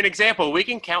to give you an example. We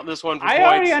can count this one for I points.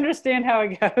 already understand how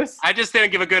it goes. I just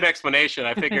didn't give a good explanation.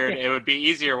 I figured it would be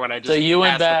easier when I just So you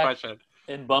went asked back- the question.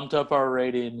 and bumped up our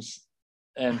ratings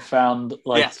and found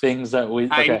like Yes. things that we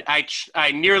okay.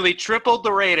 I nearly tripled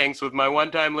the ratings with my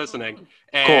one-time listening. Cool,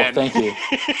 And thank you.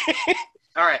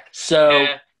 All right. So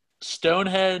Uh,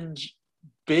 Stonehenge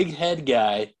big head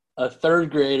guy, a third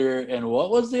grader, and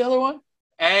what was the other one?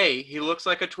 A, he looks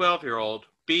like a 12-year-old.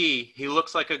 B, he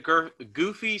looks like a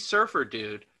goofy surfer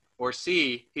dude. Or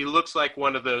C, he looks like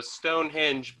one of those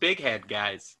Stonehenge big head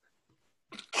guys.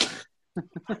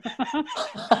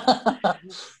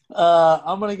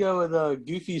 I'm gonna go with a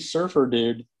goofy surfer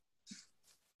dude.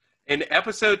 In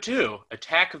episode 2,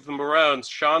 Attack of the Maroons,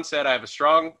 Sean said, I have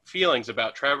strong feelings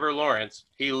about Trevor Lawrence.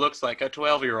 He looks like a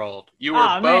 12-year-old. You were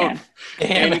Aw, man. both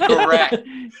Damn it. incorrect.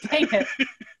 Dang it.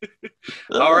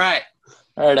 All right.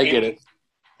 All right, I get it.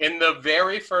 In the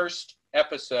very first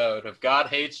episode of God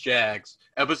Hates Jags,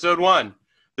 episode 1,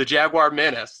 The Jaguar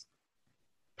Menace,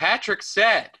 Patrick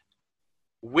said,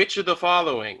 which of the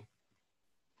following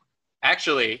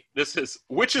Actually, this is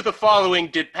which of the following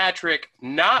did Patrick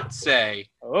not say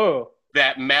Oh.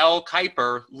 that Mel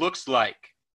Kiper looks like?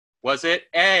 Was it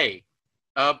A,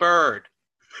 a bird,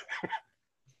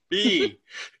 B,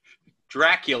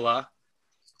 Dracula,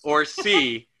 or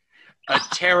C, a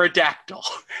pterodactyl?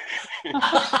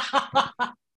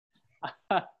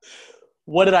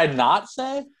 What did I not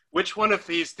say? Which one of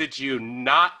these did you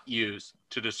not use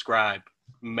to describe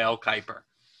Mel Kiper?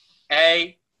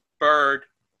 A, bird,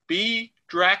 B,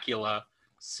 Dracula,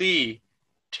 C,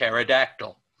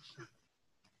 pterodactyl.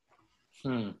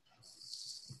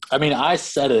 I mean, I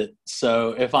said it,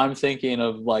 so if I'm thinking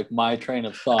of like my train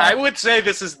of thought, I would say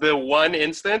this is the one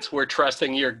instance where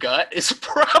trusting your gut is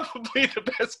probably the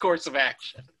best course of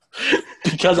action.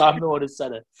 because I'm the one who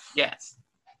said it. Yes.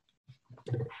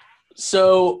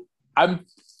 So I'm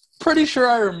pretty sure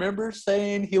I remember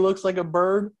saying he looks like a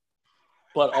bird,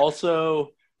 but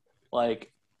also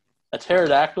like a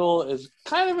pterodactyl is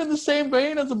kind of in the same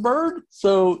vein as a bird.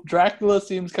 So Dracula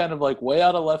seems kind of like way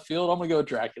out of left field. I'm gonna go with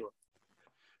Dracula.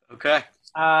 Okay.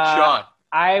 Sean.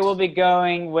 I will be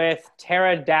going with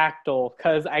pterodactyl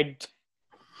because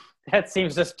that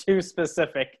seems just too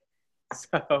specific.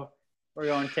 So we're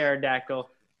going pterodactyl.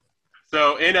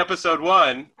 So in episode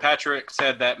 1, Patrick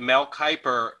said that Mel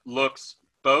Kiper looks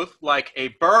both like a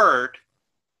bird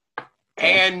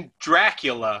and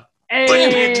Dracula, but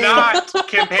did not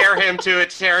compare him to a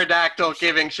pterodactyl,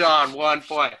 giving Sean 1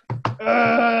 point.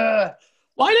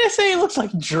 Why did I say he looks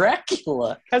like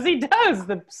Dracula? Because he does.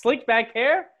 The slick back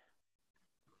hair.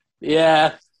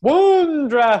 Yeah. One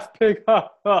draft pick. Ha,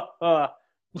 ha, ha.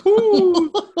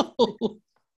 Woo.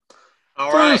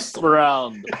 All right. First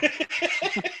round.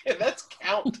 That's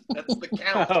count. That's the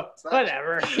count. Oh, It's not-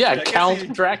 whatever. Yeah, I guess Count he-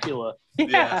 Dracula.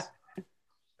 Yeah.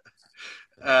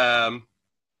 Yes.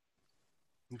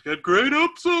 He's got great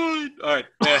upside. All right.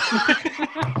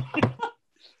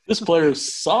 This player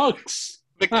sucks.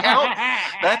 The count.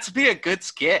 That's be a good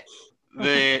skit.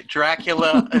 The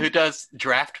Dracula who does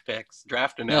draft picks,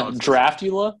 draft Yeah, analysis.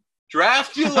 Draftula.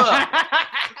 Draftula.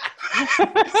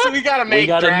 So we gotta make We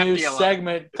got a new Draftula.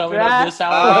 segment coming up this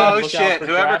hour. Oh Look out shit! for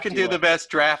Whoever can do Draftula. the best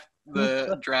draft,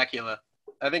 the Dracula.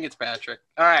 I think it's Patrick.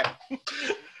 All right.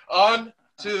 On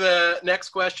to the next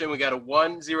question. We got a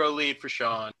 1-0 lead for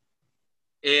Sean.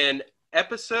 In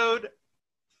episode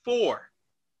 4,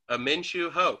 A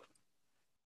Minshew Hope,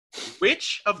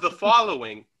 which of the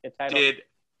following Good title. did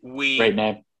we Great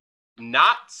name.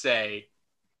 not say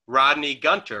Rodney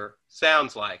Gunter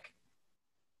sounds like?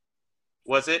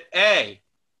 Was it A,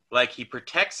 like he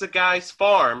protects a guy's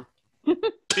farm,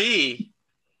 B,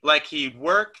 like he'd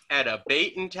work at a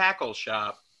bait and tackle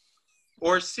shop,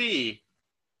 or C,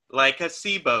 like a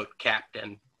seaboat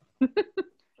captain?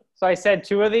 So I said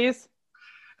 2 of these.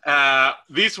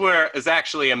 These is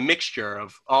actually a mixture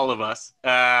of all of us.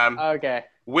 Okay.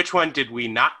 Which one did we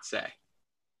not say?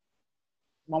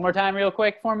 One more time, real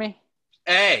quick, for me.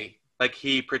 A, like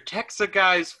he protects a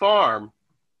guy's farm.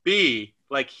 B,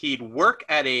 like he'd work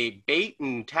at a bait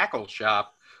and tackle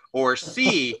shop. Or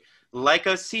C, like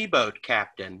a seaboat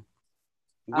captain.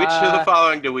 Which of the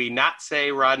following do we not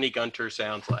say Rodney Gunter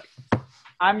sounds like?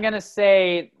 I'm gonna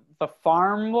say the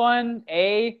farm one,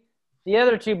 A. The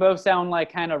other 2 both sound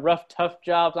like kind of rough, tough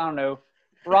jobs. I don't know.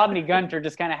 Rodney Gunter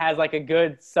just kind of has like a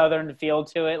good southern feel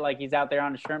to it, like he's out there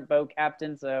on a shrimp boat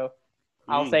captain. So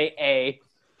I'll say A.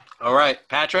 All right,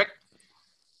 Patrick.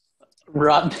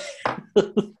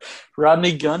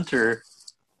 Rodney Gunter.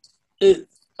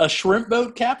 A shrimp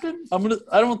boat captain?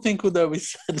 I don't think that we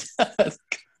said that.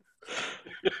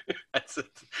 That's a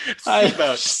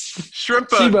seaboat. Shrimp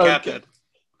boat Seaboat captain.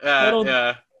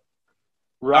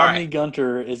 Rodney right.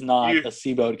 Gunter is not You- a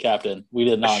seaboat captain. We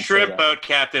did not say Shrimp that. boat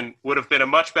captain would have been a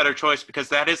much better choice because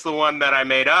that is the one that I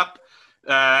made up.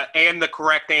 And the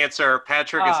correct answer,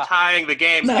 Patrick is tying the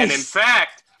game. Nice. And in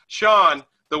fact, Sean,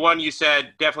 the one you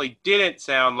said definitely didn't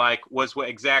sound like was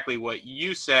exactly what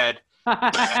you said.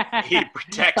 He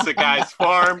protects a guy's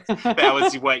farm. That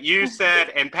was what you said.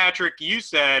 And Patrick, you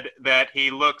said that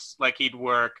he looks like he'd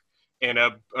work in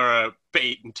a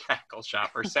bait and tackle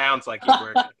shop, or sounds like he'd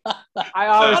work. I I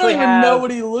obviously don't even have know what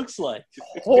he looks like.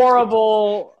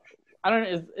 horrible. I don't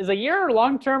know. Is a year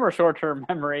long term or short term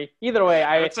memory? Either way,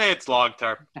 I I would say it's long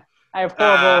term. have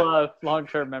horrible long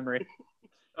term memory.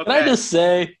 Okay. Can I just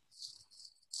say,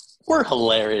 we're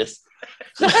hilarious.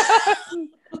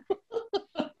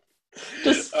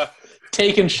 Just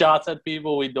taking shots at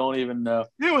people we don't even know.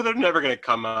 Yeah, well, they're never going to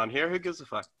come on here. Who gives a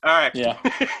fuck? All right. Yeah.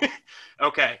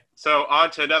 Okay, so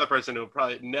on to another person who will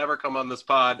probably never come on this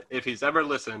pod if he's ever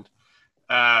listened.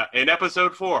 In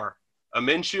episode 4, A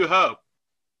Minshew Hope,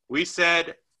 we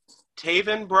said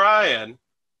Taven Bryan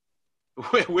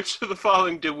Which of the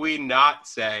following do we not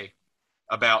say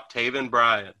about Taven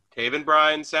Bryan? Taven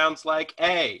Bryan sounds like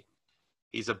A,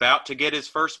 he's about to get his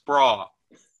first bra.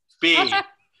 B,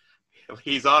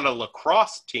 he's on a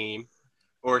lacrosse team.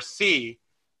 Or C,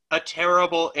 a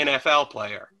terrible NFL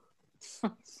player.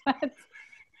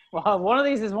 Well, one of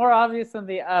these is more obvious than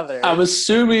the other. I'm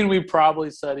assuming we probably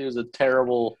said he was a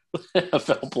terrible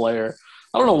NFL player.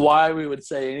 I don't know why we would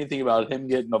say anything about him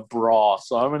getting a bra,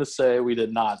 so I'm going to say we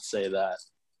did not say that.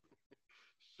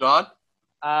 John?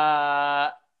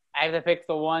 I have to pick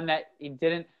the one that he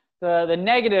didn't. The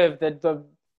negative, the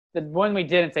one we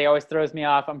didn't say always throws me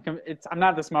off. I'm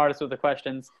not the smartest with the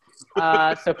questions.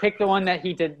 So pick the one that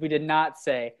we did not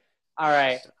say. All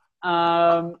right.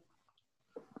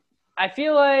 I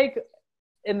feel like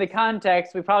in the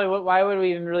context, why would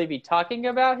we even really be talking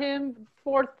about him?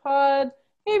 Fourth pod?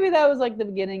 Maybe that was like the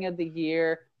beginning of the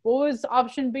year. What was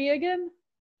option B again?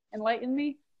 Enlighten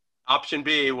me. Option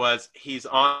B was he's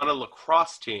on a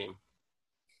lacrosse team.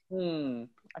 I feel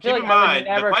Keep like in mind, I would the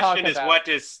never question talk is, about. what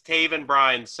does Taven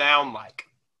Bryan sound like?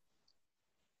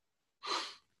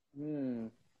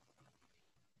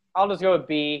 I'll just go with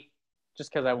B,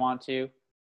 just because I want to.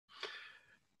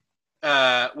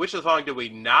 Which of the following did we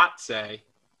not say?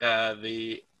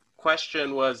 The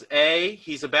question was A,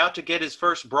 he's about to get his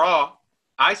first bra.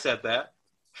 I said that.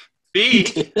 B,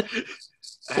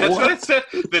 that's what it said.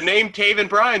 The name Taven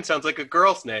Bryan sounds like a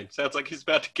girl's name. Sounds like he's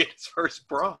about to get his first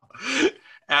bra.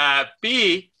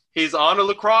 B, he's on a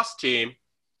lacrosse team.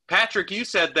 Patrick, you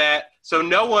said that, so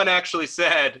no one actually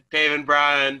said Taven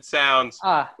Bryan sounds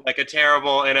like a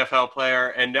terrible NFL player,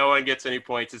 and no one gets any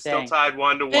points. It's Dang. still tied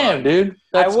 1-1. Damn, dude.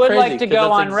 That's I would crazy, like to 'cause go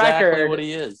that's on exactly record. what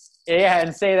he is. Yeah,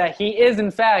 and say that he is,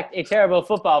 in fact, a terrible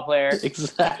football player.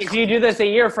 Exactly. If you do this a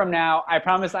year from now, I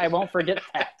promise I won't forget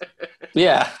that.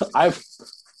 Yeah,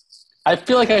 I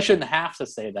feel like I shouldn't have to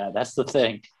say that. That's the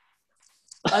thing.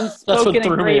 That's what Unspoken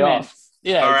threw me agreements. off.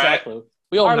 Yeah, All right. exactly.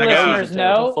 We all Our know listeners he's a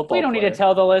terrible know. football We don't need to player.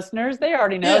 tell the listeners. They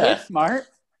already know. Yeah. They're smart.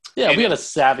 Yeah, we got a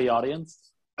savvy audience.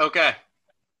 Okay.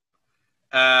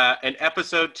 In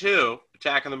episode 2,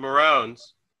 Attacking the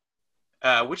Maroons,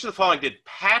 which of the following did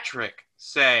Patrick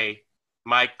say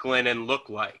Mike Glennon look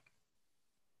like?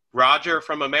 Roger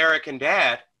from American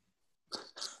Dad.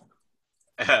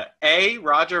 A,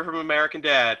 Roger from American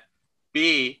Dad.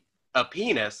 B, a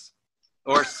penis.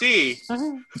 Or C,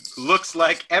 looks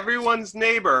like everyone's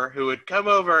neighbor who would come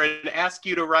over and ask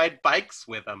you to ride bikes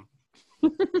with him.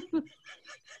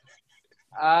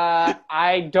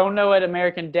 I don't know what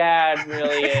American Dad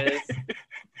really is.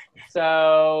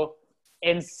 So,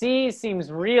 and C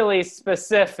seems really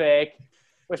specific,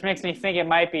 which makes me think it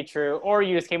might be true. Or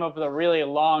you just came up with a really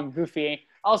long, goofy.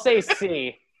 I'll say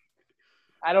C.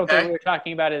 I don't think we were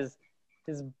talking about his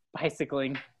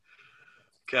bicycling.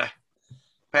 Okay.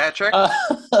 Patrick?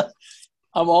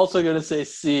 I'm also going to say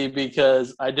C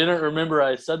because I didn't remember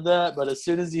I said that, but as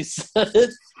soon as you said it,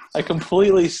 I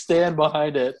completely stand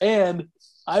behind it. And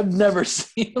I've never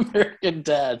seen American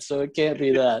Dad, so it can't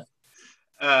be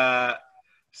that.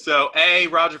 So A,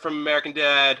 Roger from American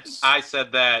Dad, I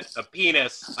said that. A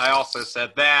penis, I also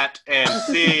said that. And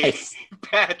C, Nice.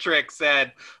 Patrick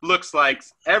said, looks like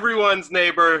everyone's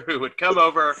neighbor who would come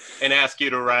over and ask you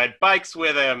to ride bikes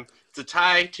with him. It's a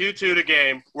tie, 2-2 to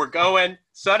game. We're going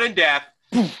sudden death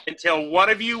until one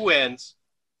of you wins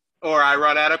or I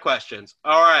run out of questions.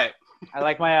 All right. I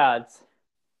like my odds.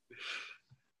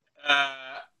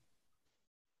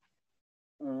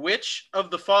 Which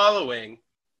of the following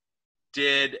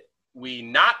did we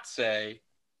not say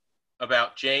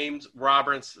about James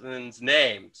Robinson's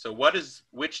name? So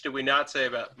which did we not say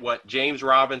about what James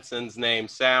Robinson's name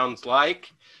sounds like?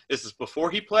 This is before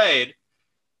he played.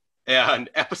 And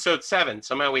episode 7.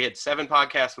 Somehow we had 7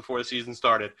 podcasts before the season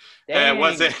started. Dang.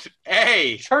 Was it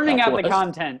A, Churning out the was-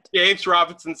 content. James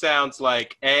Robinson sounds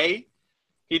like A,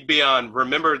 he'd be on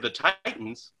Remember the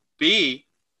Titans. B,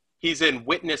 he's in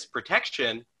Witness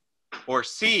Protection. Or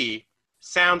C,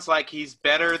 sounds like he's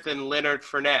better than Leonard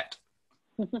Fournette.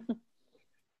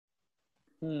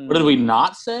 What did we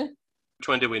not say? Which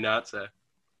one did we not say?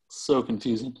 So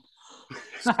confusing.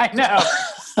 I know.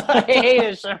 I hate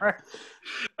it, Shimmer.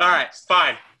 All right,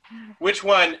 fine. Which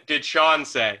one did Sean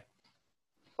say?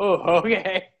 Oh,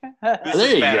 okay. This There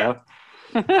is you better.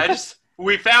 go.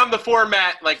 We found the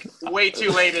format like way too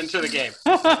late into the game.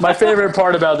 My favorite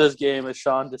part about this game is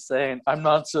Sean just saying, I'm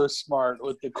not so smart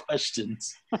with the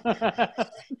questions.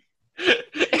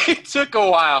 It took a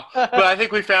while, but I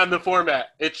think we found the format.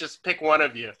 It's just pick one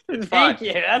of you. It's fine. Thank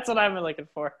you. That's what I've been looking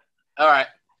for. All right.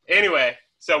 Anyway,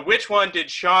 so which one did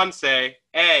Sean say?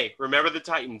 A, Remember the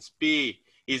Titans. B,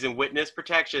 he's in witness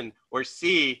protection, or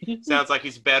C, sounds like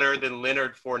he's better than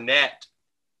Leonard Fournette.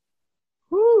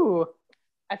 Woo.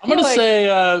 I I'm going to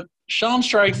say Sean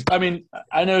strikes. I mean,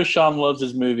 I know Sean loves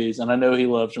his movies, and I know he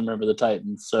loves Remember the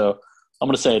Titans. So I'm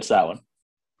going to say it's that one.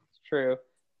 True.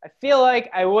 I feel like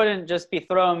I wouldn't just be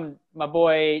throwing my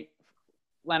boy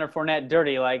Leonard Fournette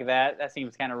dirty like that. That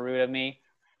seems kind of rude of me.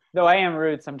 Though I am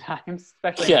rude sometimes,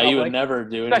 especially in Yeah, you would public. never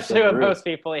do anything Especially with rude. most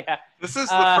people, yeah. This is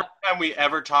the first time we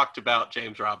ever talked about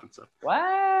James Robinson.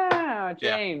 Wow,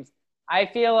 James. I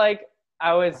feel like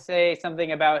I would say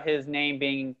something about his name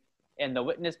being in the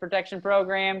witness protection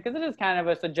program because it is kind of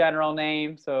just a general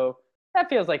name. So that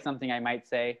feels like something I might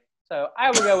say. So I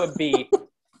would go with B.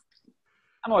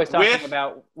 I'm always talking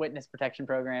about witness protection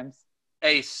programs.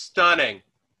 A stunning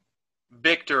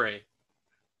victory.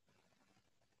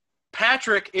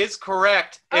 Patrick is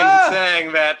correct in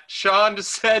saying that Sean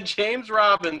said James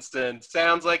Robinson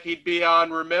sounds like he'd be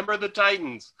on Remember the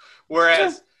Titans,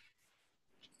 whereas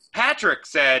Patrick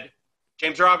said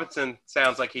James Robinson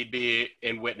sounds like he'd be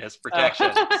in witness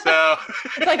protection. So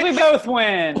it's like we both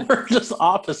win. We're just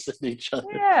opposite each other.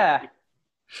 Yeah.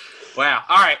 Wow.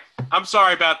 All right. I'm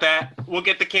sorry about that. We'll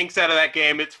get the kinks out of that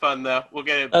game. It's fun though. We'll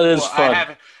get it. That is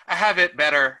fun. I have it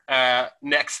better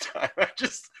next time. I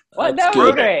just What? That was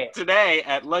wrote great. it today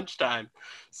at lunchtime.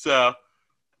 So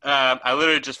I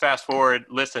literally just fast forward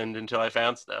listened until I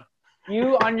found stuff.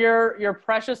 You on your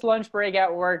precious lunch break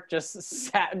at work just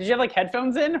sat. Did you have like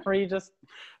headphones in, or you just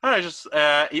I just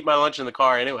eat my lunch in the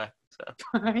car anyway.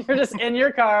 So you're just in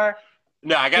your car?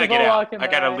 no, I gotta People get out. walking I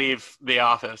gotta by. leave the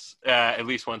office at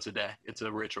least once a day. It's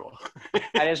a ritual.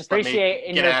 I just Let me appreciate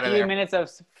in get your out of few there. minutes of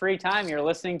free time you're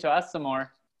listening to us some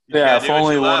more. Yeah, gotta if do what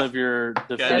only you one love. of your do what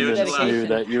you defendants love. knew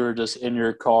that you were just in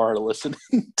your car listening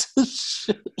to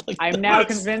shit like I'm that. now But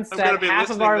convinced I'm gonna that be half of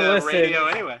listening our to listens, radio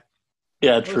anyway.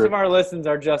 Yeah, most true. of our listens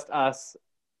are just us.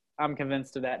 I'm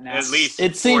convinced of that now. At least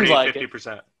It seems 40, like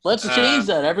 50%. Let's change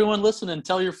that. Everyone listening,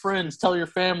 tell your friends, tell your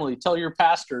family, tell your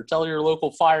pastor, tell your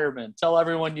local fireman, tell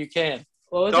everyone you can.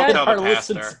 What was Don't that? tell Our the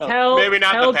pastor. listens- Maybe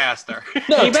not tell- the pastor.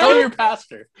 No, Tebow? tell your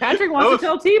pastor. Patrick wants Both. to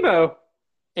tell Tebow.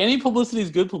 Any publicity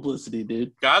is good publicity,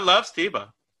 dude. God loves Tebow.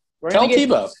 Tell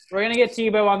Tebow. We're gonna get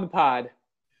Tebow on the pod.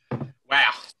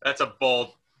 Wow, that's a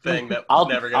bold thing that I'll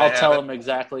never gonna I'll happen. tell him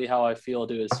exactly how I feel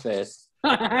to his face.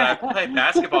 I played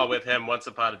basketball with him once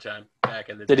upon a time back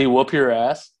in the Did day. he whoop your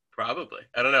ass? Probably.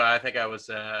 I don't know. I think I was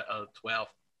 12.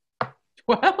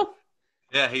 Well,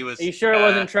 Yeah, he was. are you sure it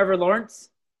wasn't Trevor Lawrence?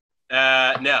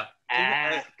 No.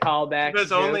 Callback. He was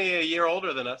joke. only a year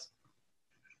older than us.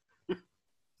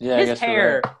 Yeah, I His guess you're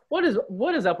hair. right.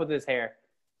 What is up with his hair?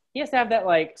 He has to have that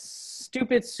like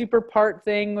stupid super part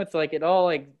thing with like it all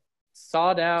like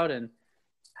sawed out and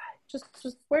just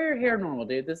wear your hair normal,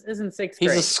 dude. This isn't sixth He's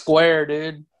grade. a square,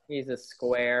 dude. He's a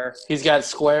square. He's got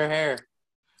square hair.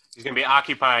 He's going to be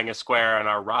occupying a square on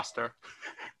our roster.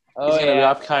 Oh He's gonna be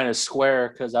yeah. up kind of square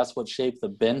because that's what shape the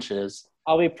bench is.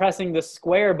 I'll be pressing the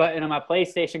square button on my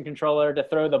PlayStation controller to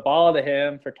throw the ball to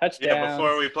him for touchdowns. Yeah,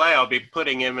 before we play, I'll be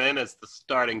putting him in as the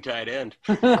starting tight end.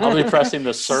 I'll be pressing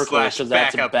the circle Slash because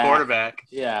that's a backup back. quarterback.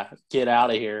 Yeah, get out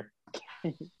of here.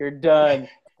 You're done.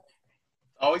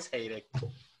 Always hating.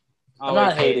 I'm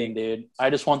not hating, dude. I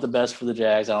just want the best for the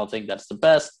Jags. I don't think that's the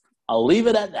best. I'll leave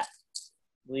it at that.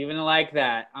 Leaving it like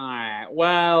that. All right.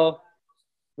 Well,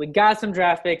 we got some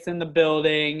draft picks in the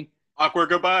building. Awkward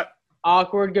goodbye.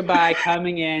 Awkward goodbye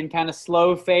coming in, kind of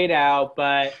slow fade out,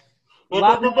 but a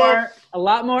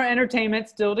lot more entertainment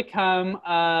still to come.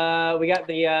 We got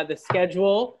the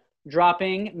schedule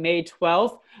dropping May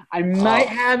 12th. I might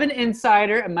have an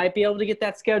insider. I might be able to get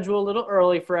that schedule a little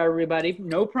early for everybody.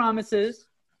 No promises.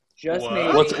 Just What?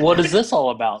 maybe. What is this all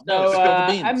about? No, So spill the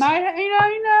beans. I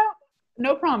might,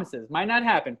 no promises. Might not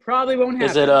happen. Probably won't happen.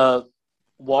 Is it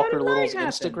Walker But it might Little's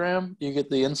happen. Instagram? You get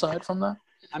the inside from that?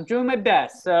 I'm doing my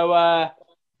best. So, I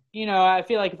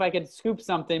feel like if I could scoop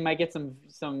something, might get some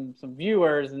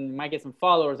viewers and might get some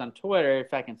followers on Twitter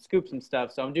if I can scoop some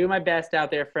stuff. So I'm doing my best out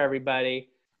there for everybody.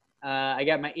 I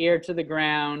got my ear to the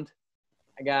ground.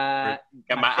 I got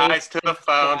my face eyes to the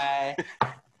phone. sky,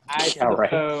 eyes Yeah, to the right.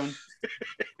 phone.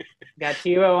 Got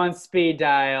Tebow on speed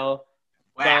dial.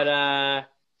 Wow. But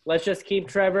let's just keep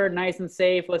Trevor nice and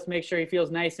safe. Let's make sure he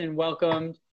feels nice and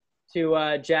welcomed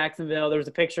to Jacksonville. There was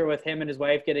a picture with him and his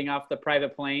wife getting off the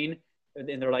private plane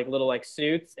in their like little like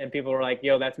suits, and people were like,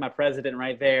 "Yo, that's my president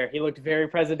right there." He looked very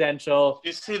presidential. Did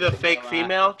you see the fake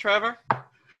female, Trevor?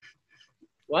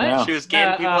 What? No. She was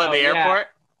getting people at the yeah. airport.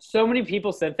 So many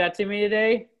people sent that to me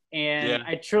today, and Yeah.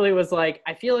 I truly was like,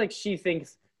 I feel like she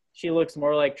thinks she looks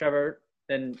more like Trevor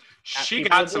than She people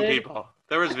got some did. people.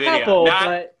 There was a video. couple, Not,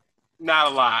 but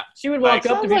Not a lot. She would walk Like,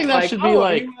 up to sounds me like that like, should be, "Oh,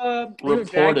 like, are you a drag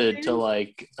reported fan?" to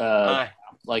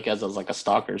like as like a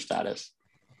stalker status.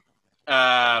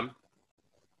 Yeah,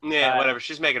 Uh, whatever.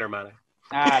 She's making her money.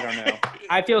 I don't know.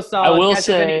 I feel solid. I will You guys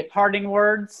have any say- parting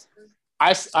words.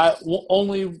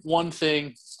 Only one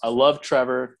thing. I love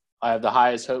Trevor. I have the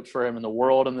highest hopes for him in the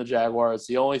world in the Jaguars.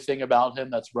 The only thing about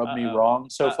him that's rubbed me wrong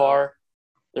so far,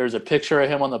 there's a picture of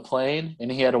him on the plane,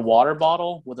 and he had a water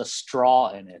bottle with a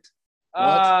straw in it.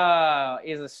 What?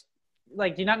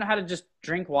 Do you not know how to just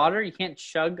drink water? You can't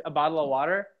chug a bottle of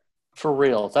water? For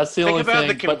real. That's the Think only about thing.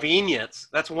 the convenience.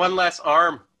 That's one less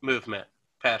arm movement,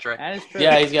 Patrick. That is true.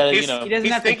 Yeah, he's got to, He's- He doesn't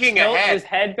He's have thinking to tilt ahead. his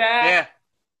head back.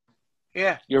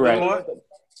 Yeah. You're right. More.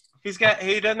 He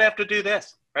doesn't have to do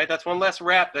this, right? That's one less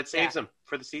rep that saves him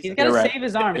for the season. He's got to You're right. save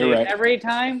his arm, You're dude. right. Every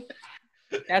time,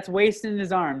 that's wasting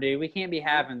his arm, dude. We can't be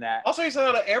having that. Also, he's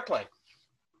on an airplane.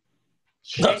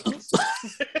 He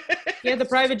had the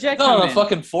private jet No, come a in.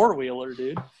 fucking four-wheeler,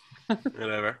 dude.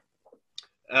 Whatever.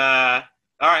 All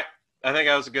right. I think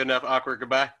that was a good enough awkward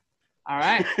goodbye. All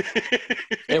right.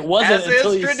 It wasn't As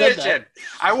until is you tradition. said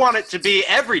I want it to be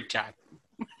every time.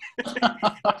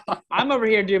 that. I'm over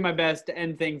here doing my best to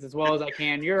end things as well as I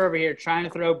can. You're over here trying to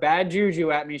throw bad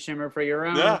juju at me, Shimmer, for your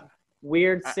own Yeah.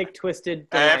 weird, sick, twisted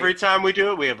delight. Every time we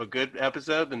do it, we have a good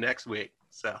episode the next week.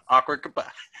 So, awkward goodbye.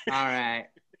 All right.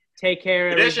 Take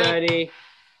care, Tradition. everybody.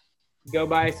 Go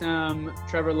buy some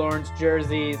Trevor Lawrence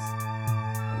jerseys.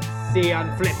 See you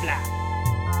on Flip Flop.